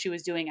know that she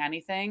was doing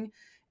anything.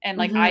 And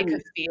like, I Mhm.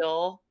 could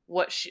feel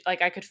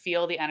I could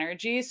feel the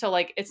energy. So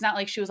like, it's not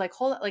like she was like,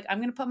 hold it, like, I'm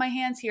going to put my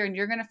hands here and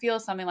you're going to feel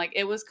something. Like,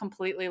 it was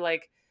completely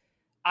like,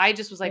 I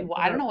just was like, "Well,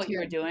 I don't know Invoked what you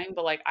were you. doing,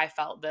 but, like, I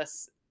felt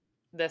this,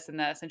 this, and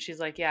this." And she's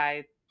like,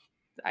 "Yeah,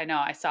 I know,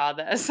 I saw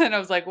this." And I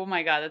was like, "Oh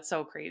my god, that's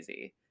so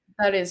crazy."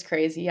 That is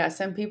crazy. Yeah,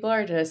 some people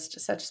are just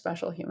such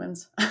special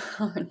humans,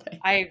 aren't they?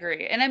 I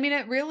agree. And I mean,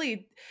 it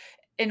really,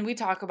 and we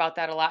talk about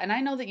that a lot, and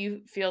I know that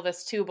you feel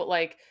this too, but,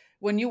 like,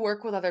 when you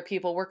work with other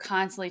people, we're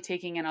constantly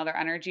taking in other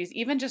energies,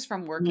 even just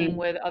from working Mhm.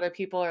 with other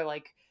people, or,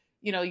 like,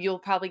 you'll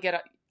probably get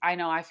a I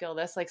know I feel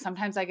this, like,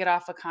 sometimes I get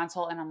off a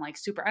consult and I'm, like,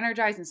 super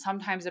energized, and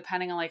sometimes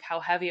depending on, like,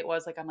 how heavy it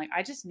was, like, I'm like,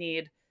 I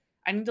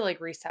need to,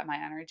 like, reset my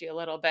energy a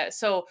little bit."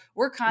 So,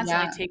 we're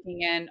constantly Yeah.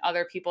 taking in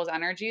other people's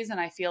energies, and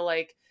I feel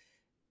like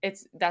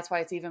that's why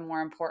it's even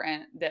more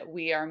important that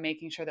we are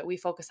making sure that we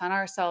focus on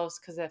ourselves,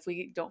 because if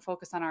we don't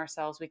focus on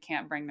ourselves, we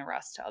can't bring the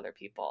rest to other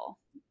people.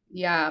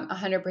 Yeah,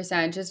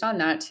 100%. Just on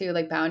that too,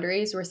 like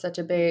boundaries were such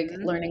a big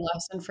Mhm. learning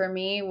lesson for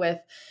me with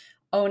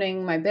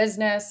owning my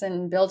business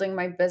and building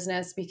my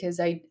business because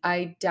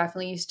I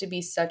definitely used to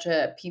be such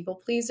a people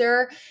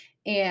pleaser.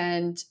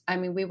 And I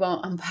mean, we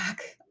won't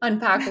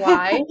unpack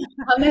why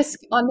on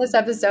this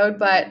episode,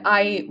 but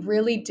I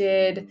really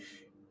did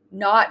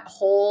not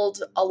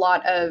hold a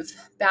lot of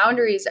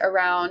boundaries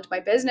around my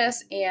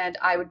business, and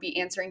I would be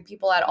answering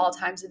people at all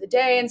times of the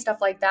day and stuff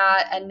like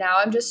that. And now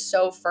I'm just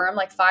so firm,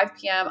 like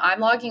 5 p.m. I'm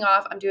logging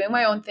off, I'm doing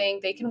my own thing,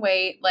 they can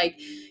wait, like,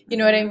 you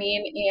know what I Mhm.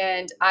 mean?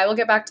 And I will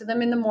get back to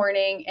them in the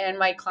morning, and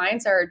my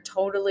clients are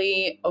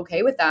totally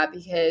okay with that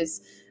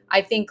because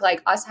I think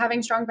like us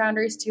having strong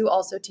boundaries too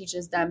also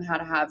teaches them how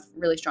to have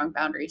really strong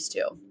boundaries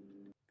too.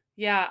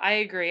 Yeah, I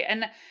agree.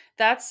 And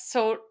that's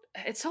so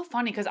it's so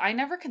funny because I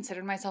never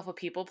considered myself a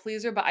people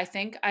pleaser, but I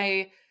think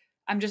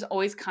I'm just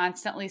always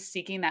constantly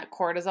seeking that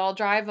cortisol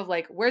drive of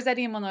like, where's that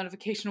email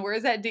notification?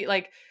 Where's that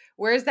like,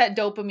 where's that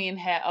dopamine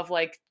hit of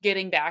like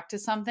getting back to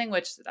something,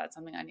 which that's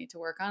something I need to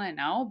work on, I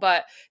know,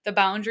 but the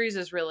boundaries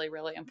is really,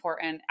 really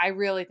important. I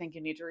really think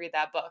you need to read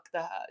that book,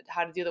 the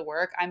How to Do the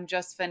Work. I'm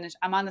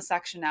on the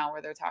section now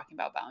where they're talking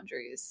about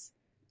boundaries.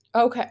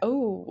 Okay.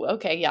 Oh,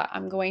 okay. Yeah.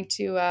 I'm going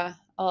to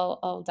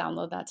I'll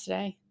download that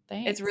today.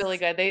 It's really Thanks.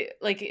 good.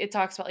 It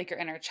talks about, like, your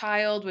inner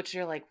child, which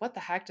you're like, "What the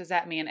heck does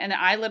that mean?" And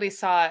I literally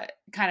saw it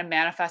kind of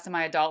manifest in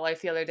my adult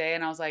life the other day,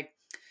 and I was like,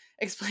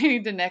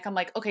 explaining to Nick, I'm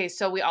like, "Okay,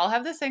 so we all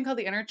have this thing called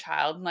the inner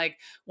child, and, like,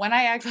 when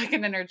I act like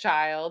an inner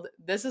child,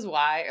 this is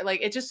why."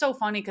 Like, it's just so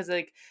funny because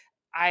like,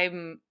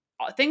 I'm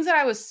things that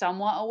I was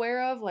somewhat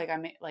aware of, like,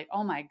 I'm like,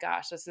 "Oh my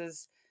gosh, this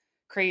is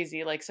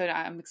crazy." Like, so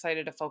I'm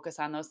excited to focus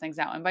on those things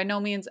now, and by no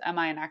means am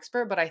I an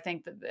expert, but I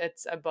think that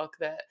it's a book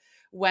that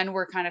when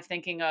we're kind of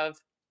thinking of,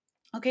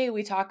 okay,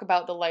 we talk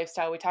about the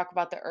lifestyle, we talk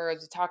about the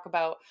herbs, we talk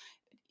about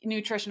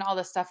nutrition, all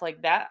this stuff,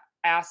 like that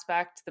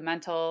aspect, the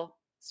mental,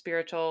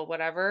 spiritual,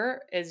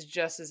 whatever, is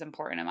just as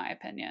important in my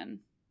opinion.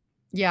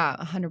 Yeah,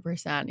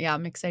 100%. Yeah,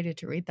 I'm excited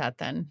to read that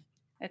then.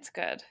 It's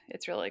good.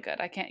 It's really good.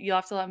 You'll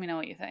have to let me know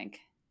what you think.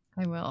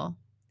 I will.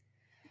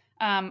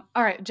 All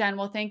right, Jen.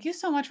 Well, thank you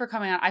so much for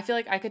coming on. I feel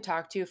like I could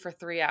talk to you for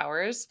 3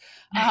 hours.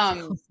 I Um,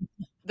 know.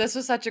 this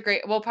was such a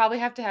great, we'll probably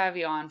have to have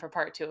you on for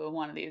part two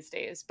one of these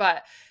days.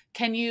 But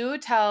can you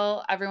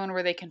tell everyone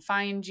where they can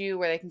find you,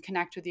 where they can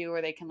connect with you,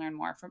 where they can learn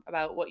more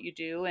about what you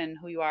do and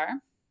who you are?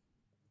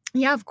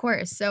 Yeah, of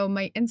course. So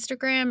my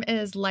Instagram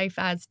is life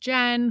as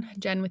Jenn,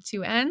 Jenn with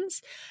two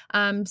N's.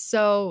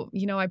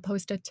 I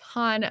post a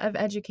ton of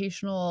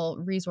educational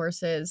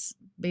resources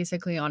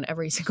basically on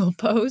every single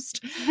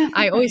post.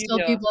 I always You tell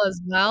do. people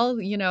as well,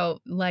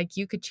 like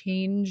you could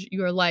change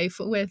your life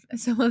with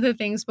some of the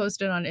things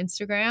posted on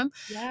Instagram.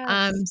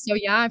 Yes.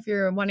 If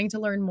you're wanting to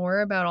learn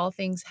more about all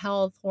things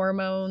health,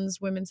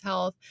 hormones, women's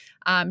health,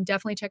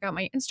 definitely check out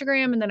my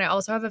Instagram. And then I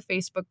also have a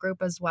Facebook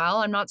group as well.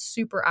 I'm not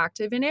super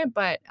active in it,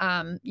 but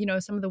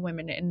some of the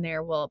women in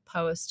there will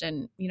post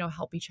and,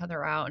 help each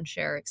other out and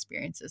share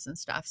experiences and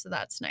stuff. So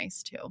that's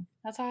nice too.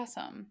 That's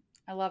awesome.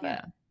 I love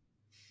it. Yeah.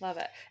 Love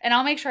it. And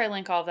I'll make sure I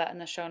link all of that in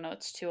the show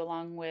notes too,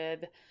 along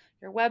with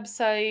your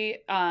website,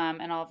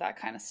 and all of that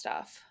kind of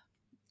stuff.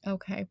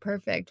 Okay,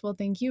 perfect. Well,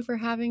 thank you for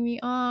having me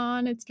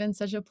on. It's been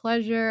such a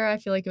pleasure. I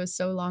feel like it was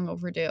so long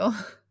overdue.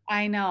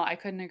 I know. I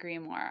couldn't agree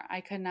more.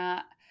 I could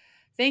not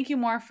thank you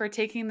more for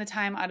taking the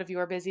time out of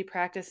your busy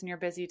practice and your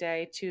busy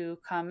day to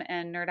come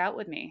and nerd out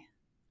with me.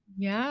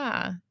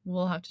 Yeah,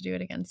 we'll have to do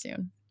it again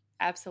soon.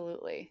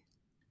 Absolutely.